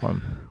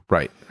Platform.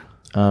 Right.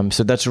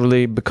 So that's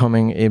really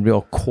becoming a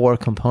real core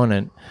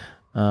component,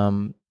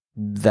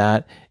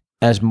 that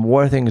as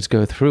more things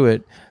go through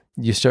it,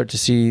 you start to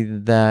see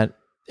that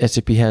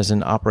SAP has a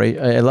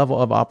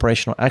level of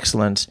operational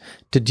excellence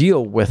to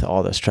deal with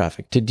all this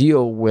traffic, to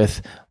deal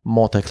with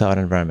multi-cloud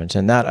environments.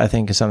 And that, I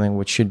think, is something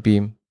which should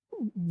be,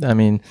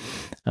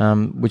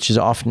 which is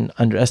often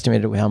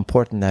underestimated how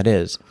important that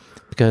is.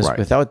 Because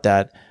without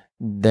that,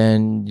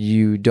 then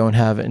you don't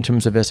have, in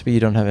terms of SAP, you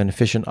don't have an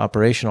efficient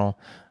operational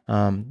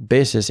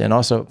basis. And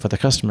also for the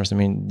customers, I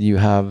mean, you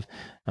have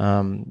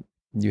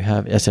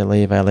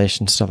SLA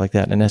violations, stuff like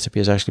that. And SAP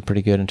is actually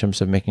pretty good in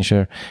terms of making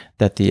sure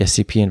that the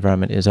SCP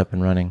environment is up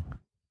and running.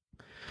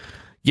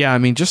 Yeah, I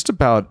mean, just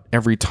about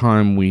every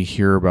time we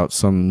hear about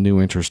some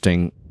new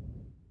interesting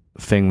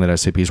thing that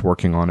SAP is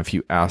working on, if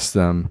you ask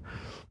them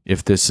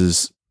if this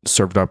is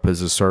served up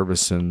as a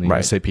service in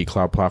the SAP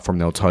Cloud Platform,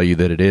 they'll tell you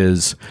that it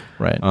is.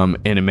 Right. And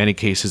in many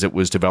cases, it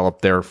was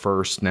developed there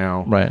first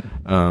now. Right.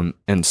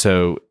 And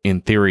so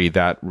in theory,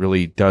 that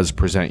really does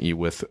present you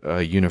with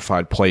a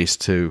unified place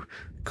to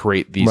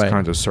create these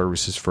kinds of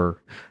services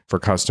for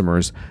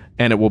customers.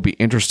 And it will be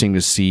interesting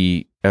to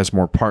see, as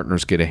more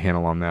partners get a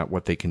handle on that,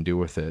 what they can do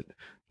with it.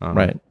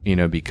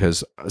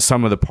 Because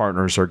some of the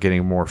partners are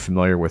getting more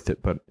familiar with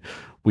it, but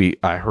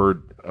I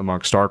heard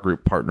amongst our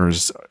group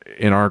partners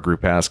in our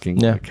group asking,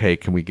 like, hey,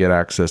 can we get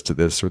access to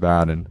this or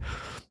that? And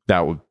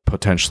that would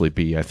potentially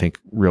be, I think,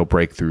 real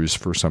breakthroughs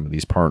for some of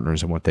these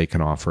partners and what they can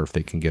offer if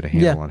they can get a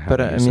handle on how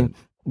to use it.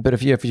 But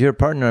if you're a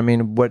partner, I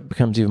mean, what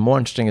becomes even more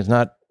interesting is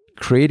not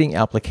creating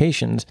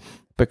applications,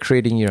 but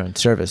creating your own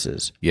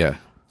services. Yeah.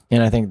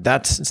 And I think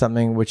that's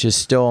something which is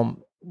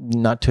still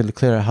not totally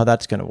clear how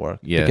that's going to work.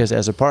 Yeah. Because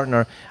as a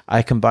partner,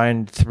 I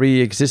combine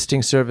 3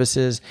 existing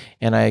services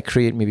and I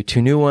create maybe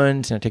 2 new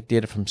ones, and I take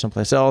data from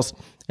someplace else,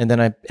 and then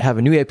I have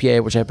a new API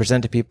which I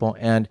present to people.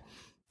 And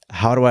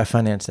how do I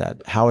finance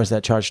that? How is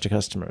that charged to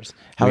customers?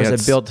 How is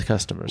that billed to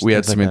customers? We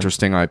had some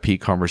interesting IP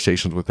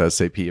conversations with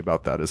SAP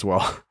about that as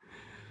well.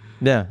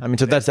 Yeah, I mean,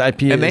 so that's the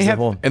IP as a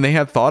whole. And they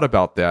had thought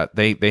about that.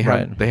 They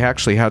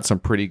actually had some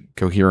pretty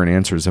coherent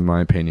answers, in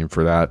my opinion,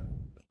 for that.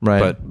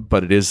 Right.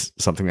 But it is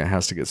something that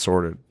has to get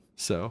sorted.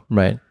 So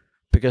right.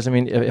 Because I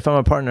mean, if I'm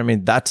a partner, I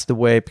mean, that's the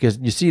way, because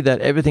you see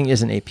that everything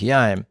is an API.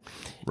 Right.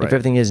 If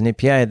everything is an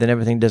API, then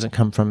everything doesn't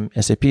come from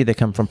SAP, they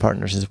come from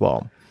partners as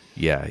well.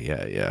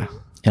 Yeah.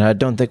 And I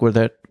don't think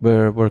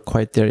we're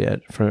quite there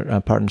yet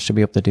for partners to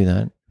be able to do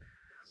that.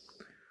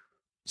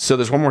 So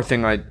there's one more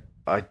thing I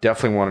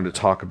definitely wanted to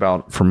talk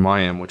about from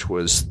my end, which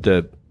was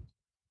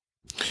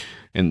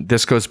and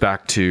this goes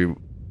back to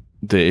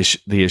the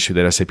issue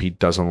that SAP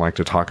doesn't like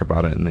to talk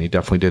about it, and they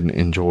definitely didn't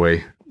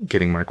enjoy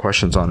getting my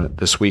questions on it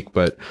this week,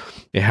 but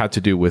it had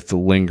to do with the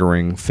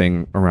lingering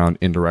thing around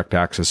indirect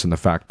access and the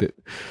fact that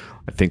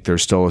I think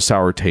there's still a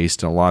sour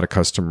taste in a lot of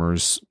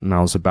customers'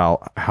 mouths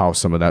about how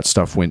some of that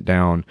stuff went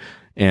down,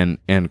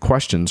 and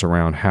questions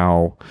around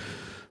how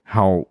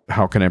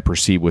can I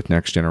proceed with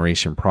next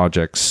generation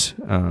projects,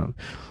 when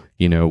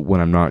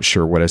I'm not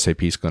sure what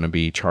SAP is going to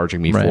be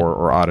charging me for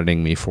or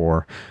auditing me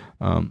for.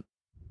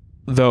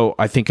 Though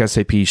I think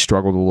SAP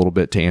struggled a little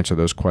bit to answer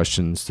those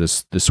questions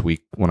this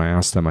week when I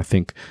asked them. I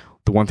think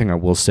the one thing I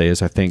will say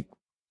is I think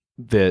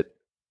that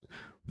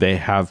they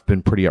have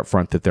been pretty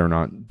upfront that they're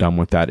not done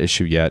with that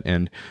issue yet.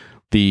 And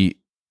the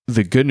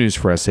good news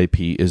for SAP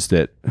is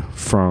that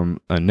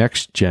from a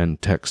next gen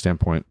tech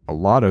standpoint, a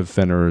lot of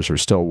vendors are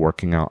still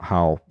working out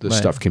how this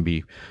stuff can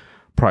be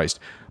priced.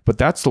 But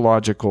that's the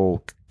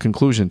logical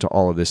conclusion to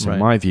all of this, in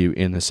my view,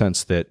 in the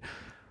sense that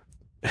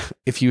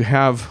if you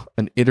have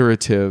an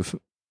iterative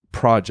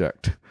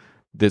project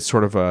that's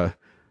sort of a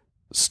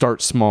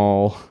start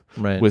small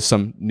with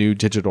some new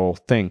digital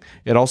thing,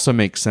 it also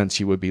makes sense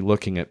you would be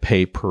looking at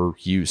pay per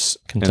use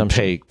and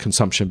pay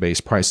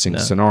consumption-based pricing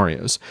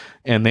scenarios.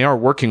 And they are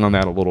working on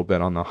that a little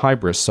bit on the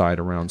Hybris side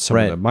around some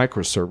of the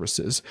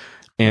microservices.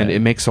 And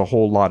it makes a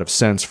whole lot of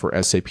sense for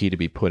SAP to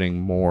be putting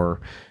more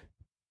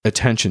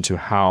attention to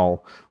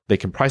how they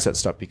can price that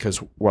stuff, because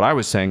what I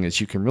was saying is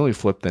you can really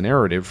flip the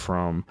narrative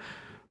from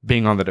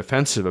being on the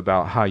defensive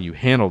about how you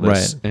handle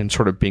this and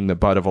sort of being the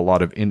butt of a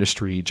lot of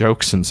industry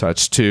jokes and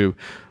such to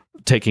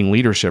taking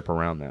leadership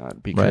around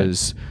that,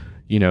 because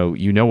you know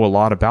a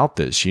lot about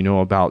this. You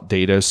know about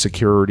data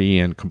security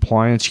and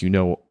compliance,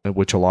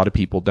 which a lot of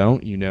people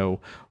don't. You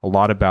know a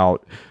lot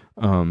about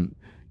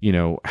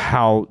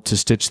how to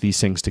stitch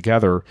these things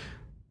together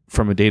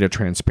from a data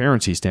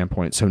transparency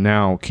standpoint. So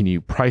now can you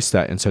price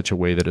that in such a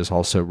way that is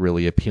also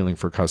really appealing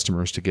for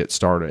customers to get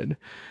started?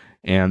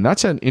 And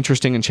that's an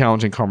interesting and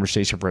challenging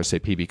conversation for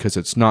SAP, because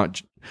it's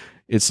not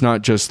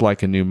just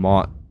like a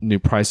new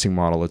pricing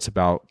model. It's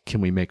about,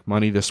 can we make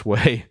money this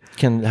way?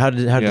 How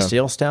did the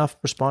sales staff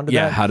respond to that?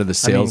 Yeah, how did the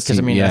sales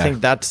team? I think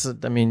that's,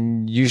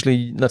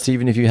 usually, let's say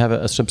even if you have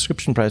a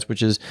subscription price,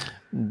 which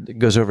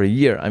goes over a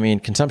year,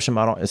 consumption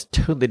model is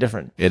totally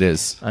different. It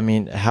is.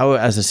 How,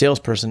 as a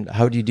salesperson,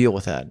 how do you deal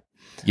with that?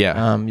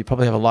 Yeah. You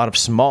probably have a lot of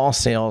small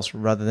sales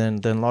rather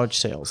than large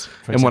sales.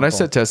 And what I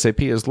said to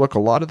SAP is, look, a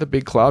lot of the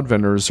big cloud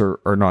vendors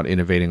are not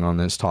innovating on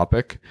this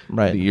topic.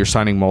 Right. You're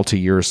signing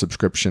multi-year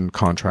subscription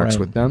contracts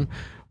with them.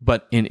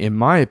 But in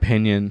my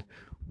opinion,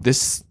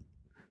 that's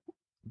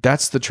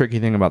the tricky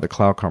thing about the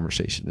cloud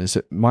conversation, is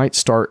it might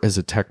start as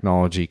a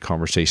technology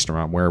conversation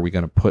around where are we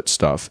going to put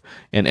stuff.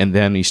 And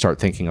then you start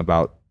thinking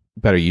about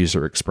better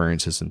user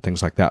experiences and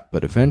things like that.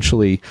 But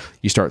eventually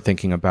you start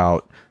thinking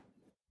about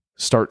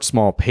start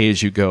small, pay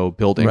as you go,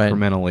 build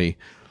incrementally.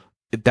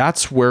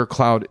 That's where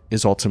cloud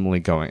is ultimately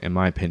going, in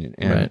my opinion.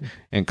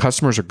 And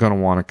customers are going to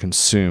want to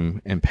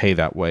consume and pay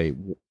that way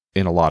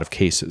in a lot of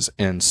cases.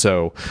 And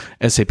so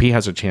SAP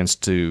has a chance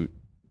to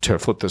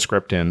flip the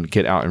script and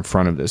get out in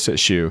front of this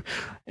issue.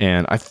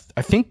 And I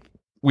think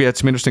we had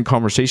some interesting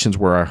conversations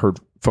where I heard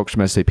folks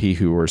from SAP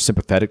who were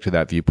sympathetic to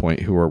that viewpoint,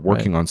 who are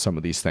working on some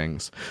of these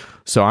things.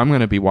 So I'm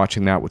going to be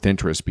watching that with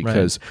interest,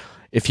 because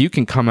if you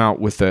can come out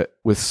with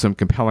some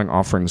compelling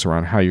offerings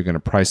around how you're going to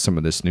price some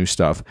of this new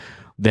stuff,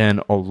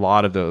 then a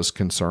lot of those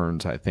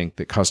concerns I think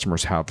that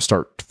customers have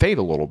start to fade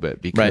a little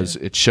bit, because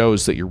it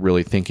shows that you're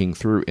really thinking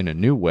through in a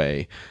new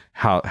way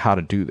how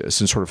to do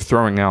this, and sort of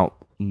throwing out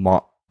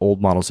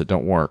old models that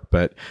don't work.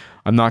 But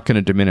I'm not going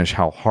to diminish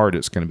how hard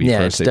it's going to be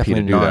for SAP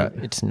to do that.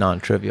 It's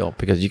non-trivial,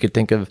 because you could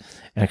think of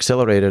an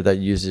accelerator that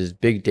uses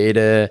big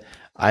data,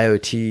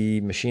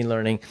 IoT, machine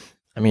learning.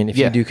 If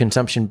you do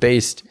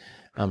consumption-based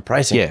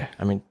pricing,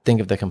 think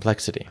of the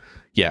complexity.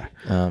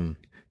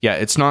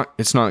 It's not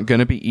going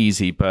to be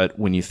easy, but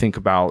when you think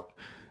about,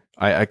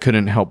 I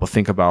couldn't help but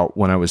think about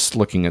when I was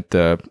looking at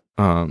the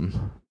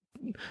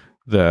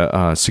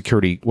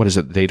security, what is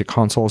it, the data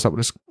console? Is that what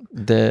it's?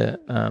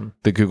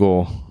 The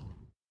Google.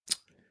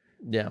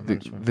 Yeah,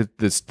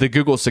 the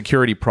Google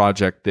security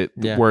project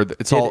where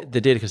it's all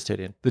the data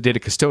custodian. The data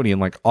custodian,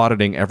 like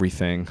auditing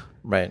everything.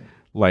 Right.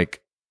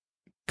 Like,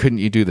 couldn't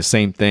you do the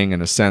same thing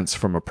in a sense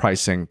from a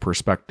pricing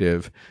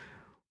perspective?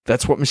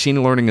 That's what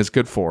machine learning is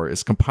good for,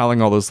 is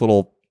compiling all those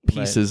little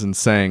pieces and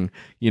saying,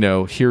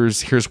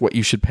 here's what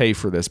you should pay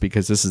for this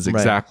because this is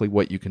exactly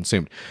what you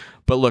consumed.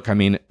 But look, I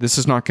mean, this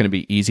is not going to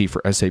be easy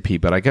for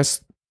SAP, but I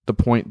guess the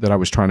point that I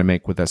was trying to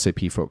make with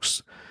SAP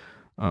folks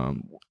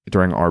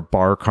during our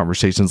bar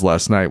conversations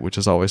last night, which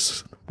is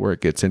always where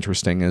it gets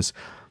interesting, is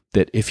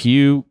that if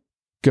you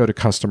go to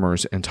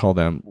customers and tell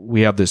them,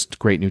 we have this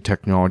great new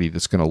technology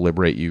that's going to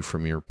liberate you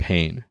from your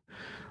pain,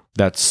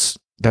 that's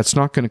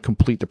not going to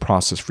complete the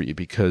process for you,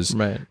 because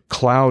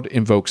cloud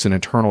invokes an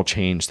internal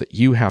change that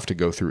you have to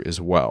go through as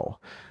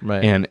well.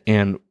 Right.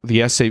 And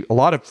the SAP, a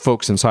lot of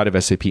folks inside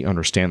of SAP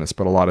understand this,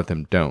 but a lot of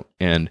them don't.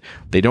 And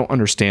they don't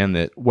understand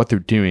that what they're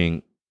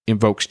doing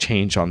invokes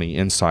change on the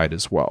inside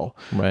as well.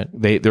 Right.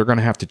 They're going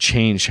to have to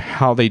change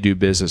how they do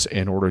business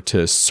in order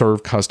to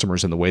serve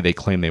customers in the way they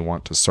claim they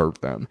want to serve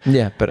them.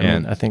 Yeah, but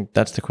I think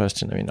that's the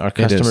question. I mean, our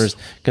customers,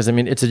 because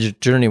it's a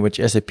journey which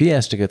SAP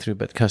has to go through,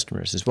 but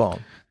customers as well.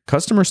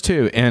 Customers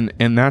too, and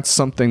that's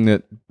something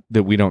that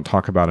we don't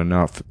talk about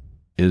enough,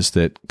 is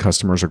that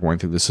customers are going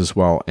through this as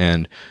well,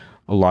 and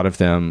a lot of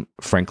them,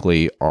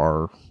 frankly,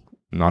 are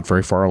not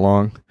very far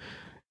along,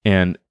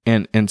 and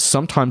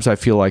sometimes I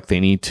feel like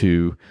they need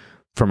to.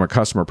 From a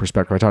customer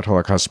perspective, I talk to a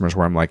lot of customers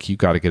where I'm like, you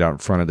got to get out in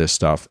front of this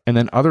stuff. And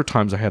then other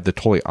times I have the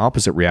totally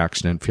opposite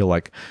reaction and feel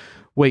like,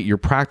 wait, your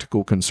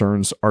practical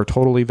concerns are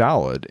totally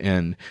valid.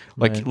 And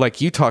like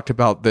you talked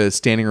about the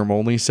standing room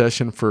only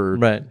session for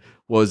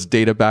was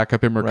data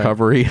backup and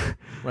recovery.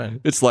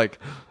 Right. It's like,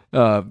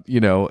 and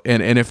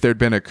if there'd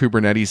been a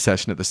Kubernetes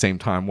session at the same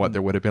time,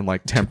 there would have been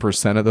like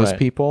 10% of those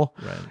people.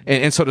 Right.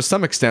 And so to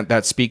some extent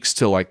that speaks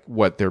to like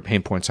what their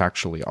pain points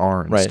actually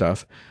are and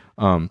stuff.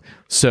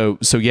 So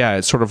yeah,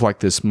 it's sort of like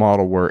this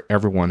model where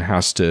everyone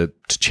has to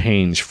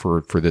change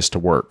for this to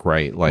work,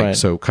 right?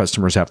 So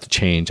customers have to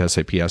change,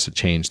 SAP has to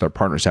change, their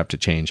partners have to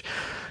change.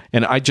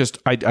 And I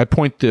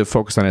point the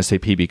focus on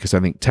SAP because I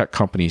think tech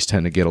companies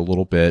tend to get a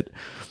little bit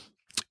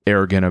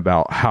arrogant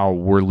about how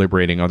we're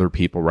liberating other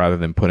people rather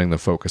than putting the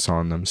focus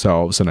on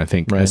themselves. And I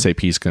think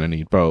SAP is going to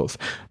need both.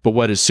 But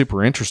what is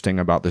super interesting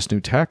about this new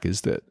tech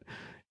is that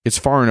it's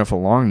far enough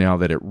along now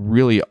that it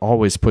really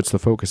always puts the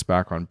focus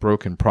back on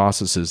broken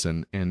processes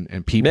and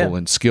people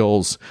and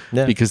skills,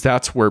 because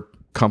that's where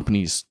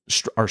companies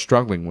are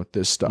struggling with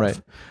this stuff.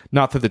 Right.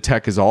 Not that the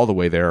tech is all the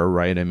way there,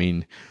 right? I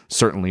mean,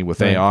 certainly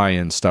with AI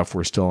and stuff,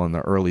 we're still in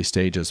the early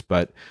stages,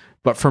 but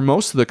for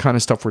most of the kind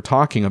of stuff we're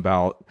talking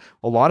about,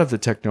 a lot of the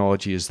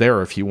technology is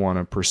there if you want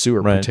to pursue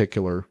a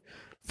particular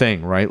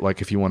thing, right?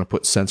 Like if you want to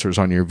put sensors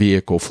on your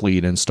vehicle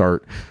fleet and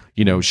start,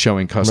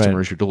 showing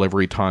customers your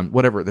delivery time,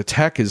 whatever. The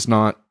tech is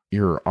not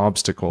your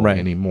obstacle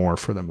anymore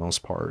for the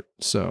most part.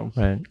 So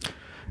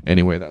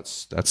anyway,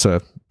 that's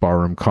a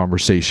barroom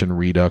conversation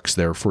redux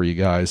there for you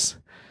guys.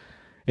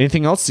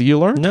 Anything else that you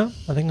learned? No,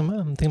 I think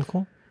I'm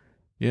cool.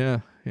 Yeah,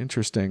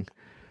 interesting.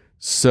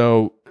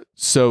 So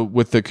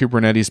with the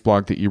Kubernetes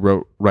blog that you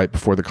wrote right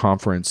before the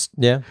conference,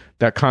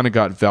 that kind of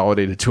got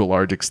validated to a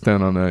large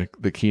extent on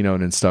the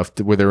keynote and stuff.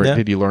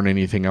 Did you learn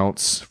anything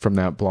else from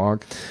that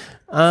blog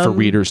for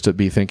readers to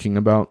be thinking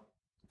about?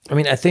 I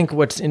mean, I think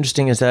what's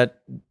interesting is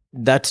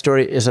that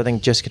story is, I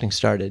think, just getting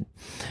started.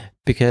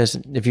 Because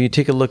if you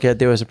take a look at,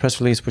 there was a press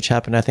release which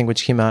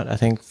came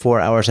out, 4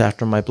 hours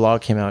after my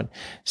blog came out,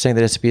 saying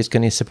that SAP is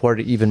going to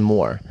support it even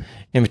more.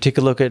 And if you take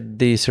a look at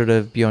the sort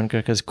of Bjorn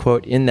Gerke's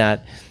quote in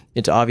that,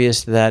 it's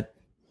obvious that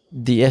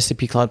the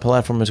SAP Cloud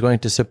Platform is going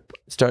to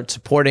start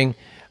supporting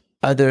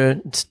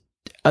other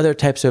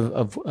types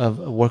of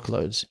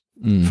workloads.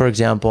 For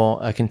example,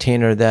 a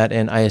container that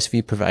an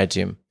ISV provides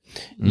you.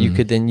 You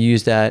could then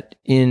use that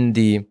in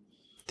the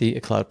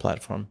cloud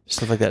platform,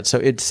 stuff like that. So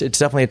it's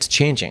definitely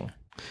changing.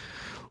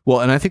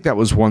 Well, and I think that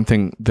was one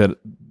thing that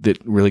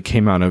really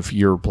came out of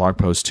your blog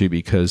post too,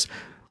 because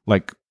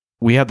like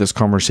we had this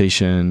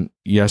conversation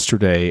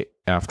yesterday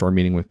after our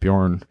meeting with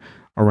Bjorn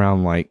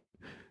around like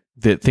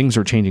that things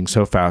are changing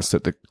so fast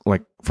that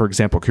for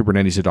example,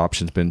 Kubernetes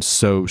adoption's been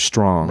so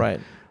strong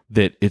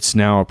that it's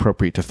now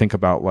appropriate to think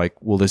about like,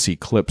 will this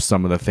eclipse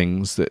some of the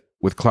things that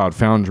with Cloud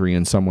Foundry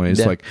in some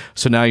ways? Like,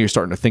 so now you're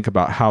starting to think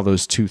about how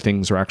those two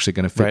things are actually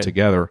going to fit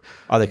together.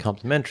 Are they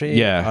complementary?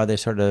 Yeah. Are they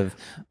sort of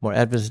more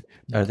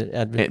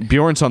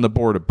Bjorn's on the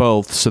board of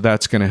both, so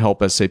that's going to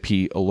help SAP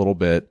a little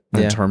bit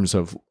in terms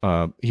of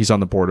he's on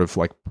the board of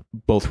like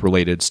both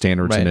related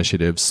standards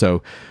initiatives.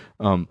 So,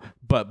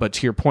 but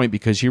to your point,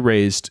 because you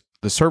raised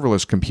the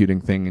serverless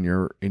computing thing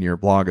in your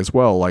blog as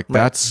well, like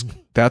that's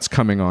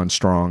coming on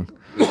strong.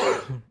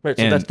 Right.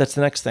 So that's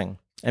the next thing.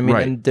 I mean,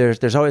 and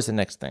there's always the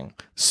next thing.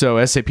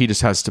 So SAP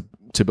just has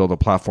to build a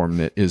platform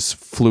that is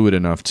fluid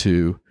enough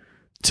to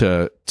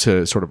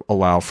sort of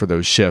allow for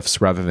those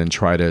shifts rather than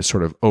try to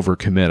sort of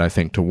overcommit, I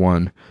think, to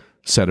one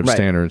set of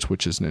standards,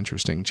 which is an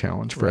interesting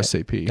challenge for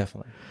SAP.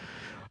 Definitely.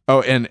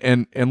 Oh,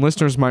 and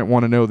listeners might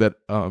want to know that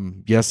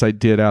yes, I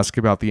did ask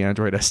about the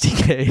Android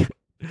SDK.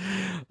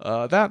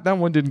 That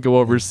one didn't go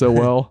over so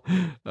well.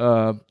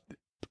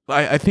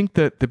 I think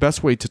that the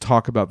best way to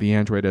talk about the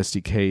Android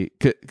SDK,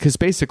 because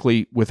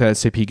basically with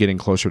SAP getting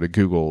closer to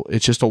Google,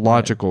 it's just a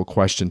logical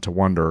question to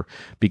wonder,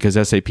 because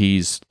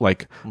SAP's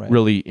like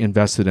really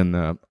invested in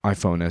the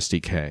iPhone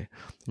SDK.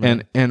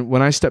 And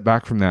when I step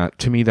back from that,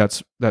 to me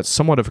that's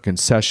somewhat of a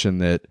concession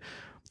that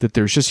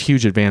there's just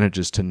huge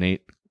advantages to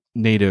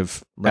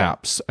native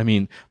apps. I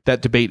mean,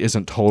 that debate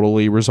isn't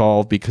totally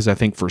resolved, because I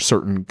think for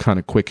certain kind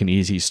of quick and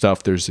easy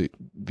stuff, there's the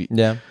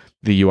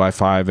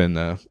UI5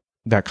 and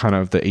that kind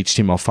of the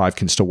HTML5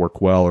 can still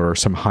work well, or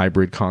some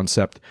hybrid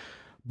concept.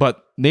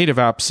 But native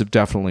apps have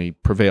definitely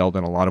prevailed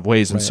in a lot of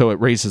ways. And so it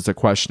raises the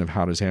question of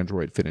how does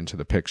Android fit into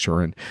the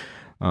picture? And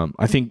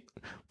I think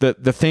the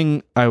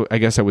thing I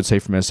guess I would say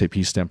from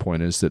SAP's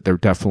standpoint is that they're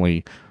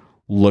definitely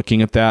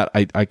looking at that.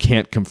 I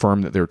can't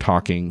confirm that they're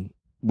talking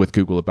with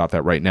Google about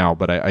that right now,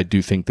 but I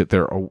do think that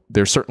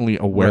they're certainly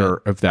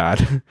aware of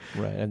that.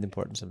 Right, and the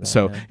importance of that.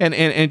 So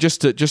and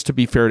just to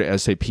be fair to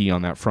SAP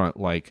on that front,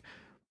 like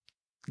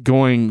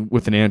going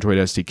with an Android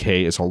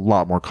SDK is a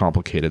lot more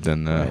complicated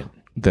than the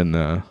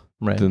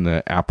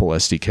Apple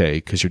SDK,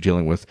 because you're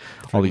dealing with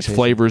all these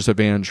flavors of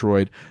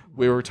Android.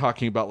 We were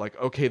talking about like,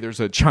 okay, there's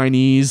a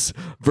Chinese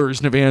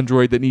version of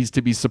Android that needs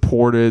to be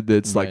supported.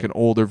 That's like an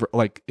older,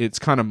 like it's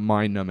kind of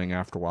mind numbing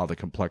after a while, the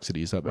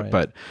complexities of it.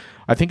 But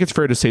I think it's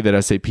fair to say that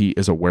SAP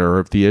is aware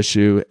of the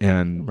issue,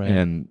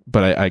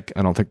 but I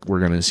don't think we're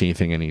going to see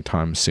anything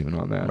anytime soon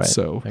on that.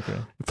 So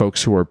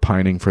folks who are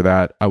pining for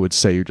that, I would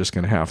say you're just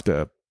going to have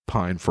to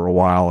pine for a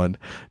while and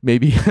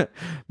maybe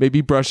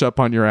brush up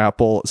on your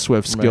Apple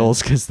Swift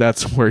skills, because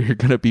that's where you're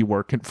going to be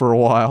working for a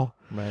while.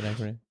 Right, I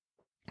agree.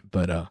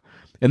 But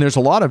and there's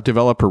a lot of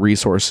developer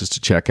resources to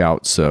check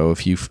out. So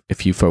if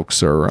you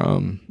folks are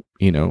on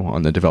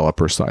the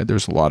developer side,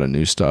 there's a lot of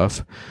new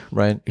stuff.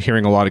 Right.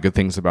 Hearing a lot of good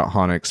things about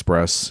HANA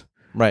Express.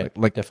 Right.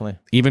 Like definitely.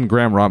 Even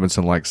Graham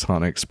Robinson likes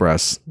HANA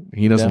Express.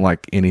 He doesn't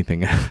like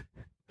anything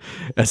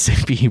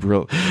SAP.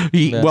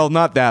 Well,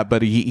 not that,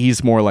 but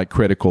he's more like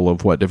critical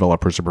of what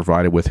developers are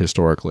provided with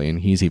historically, and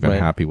he's even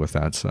happy with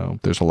that. So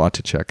there's a lot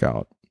to check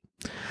out.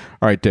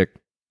 All right, Dick.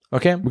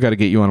 Okay. We got to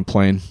get you on a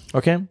plane.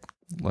 Okay.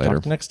 Later.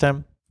 Talk next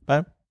time.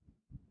 Bye.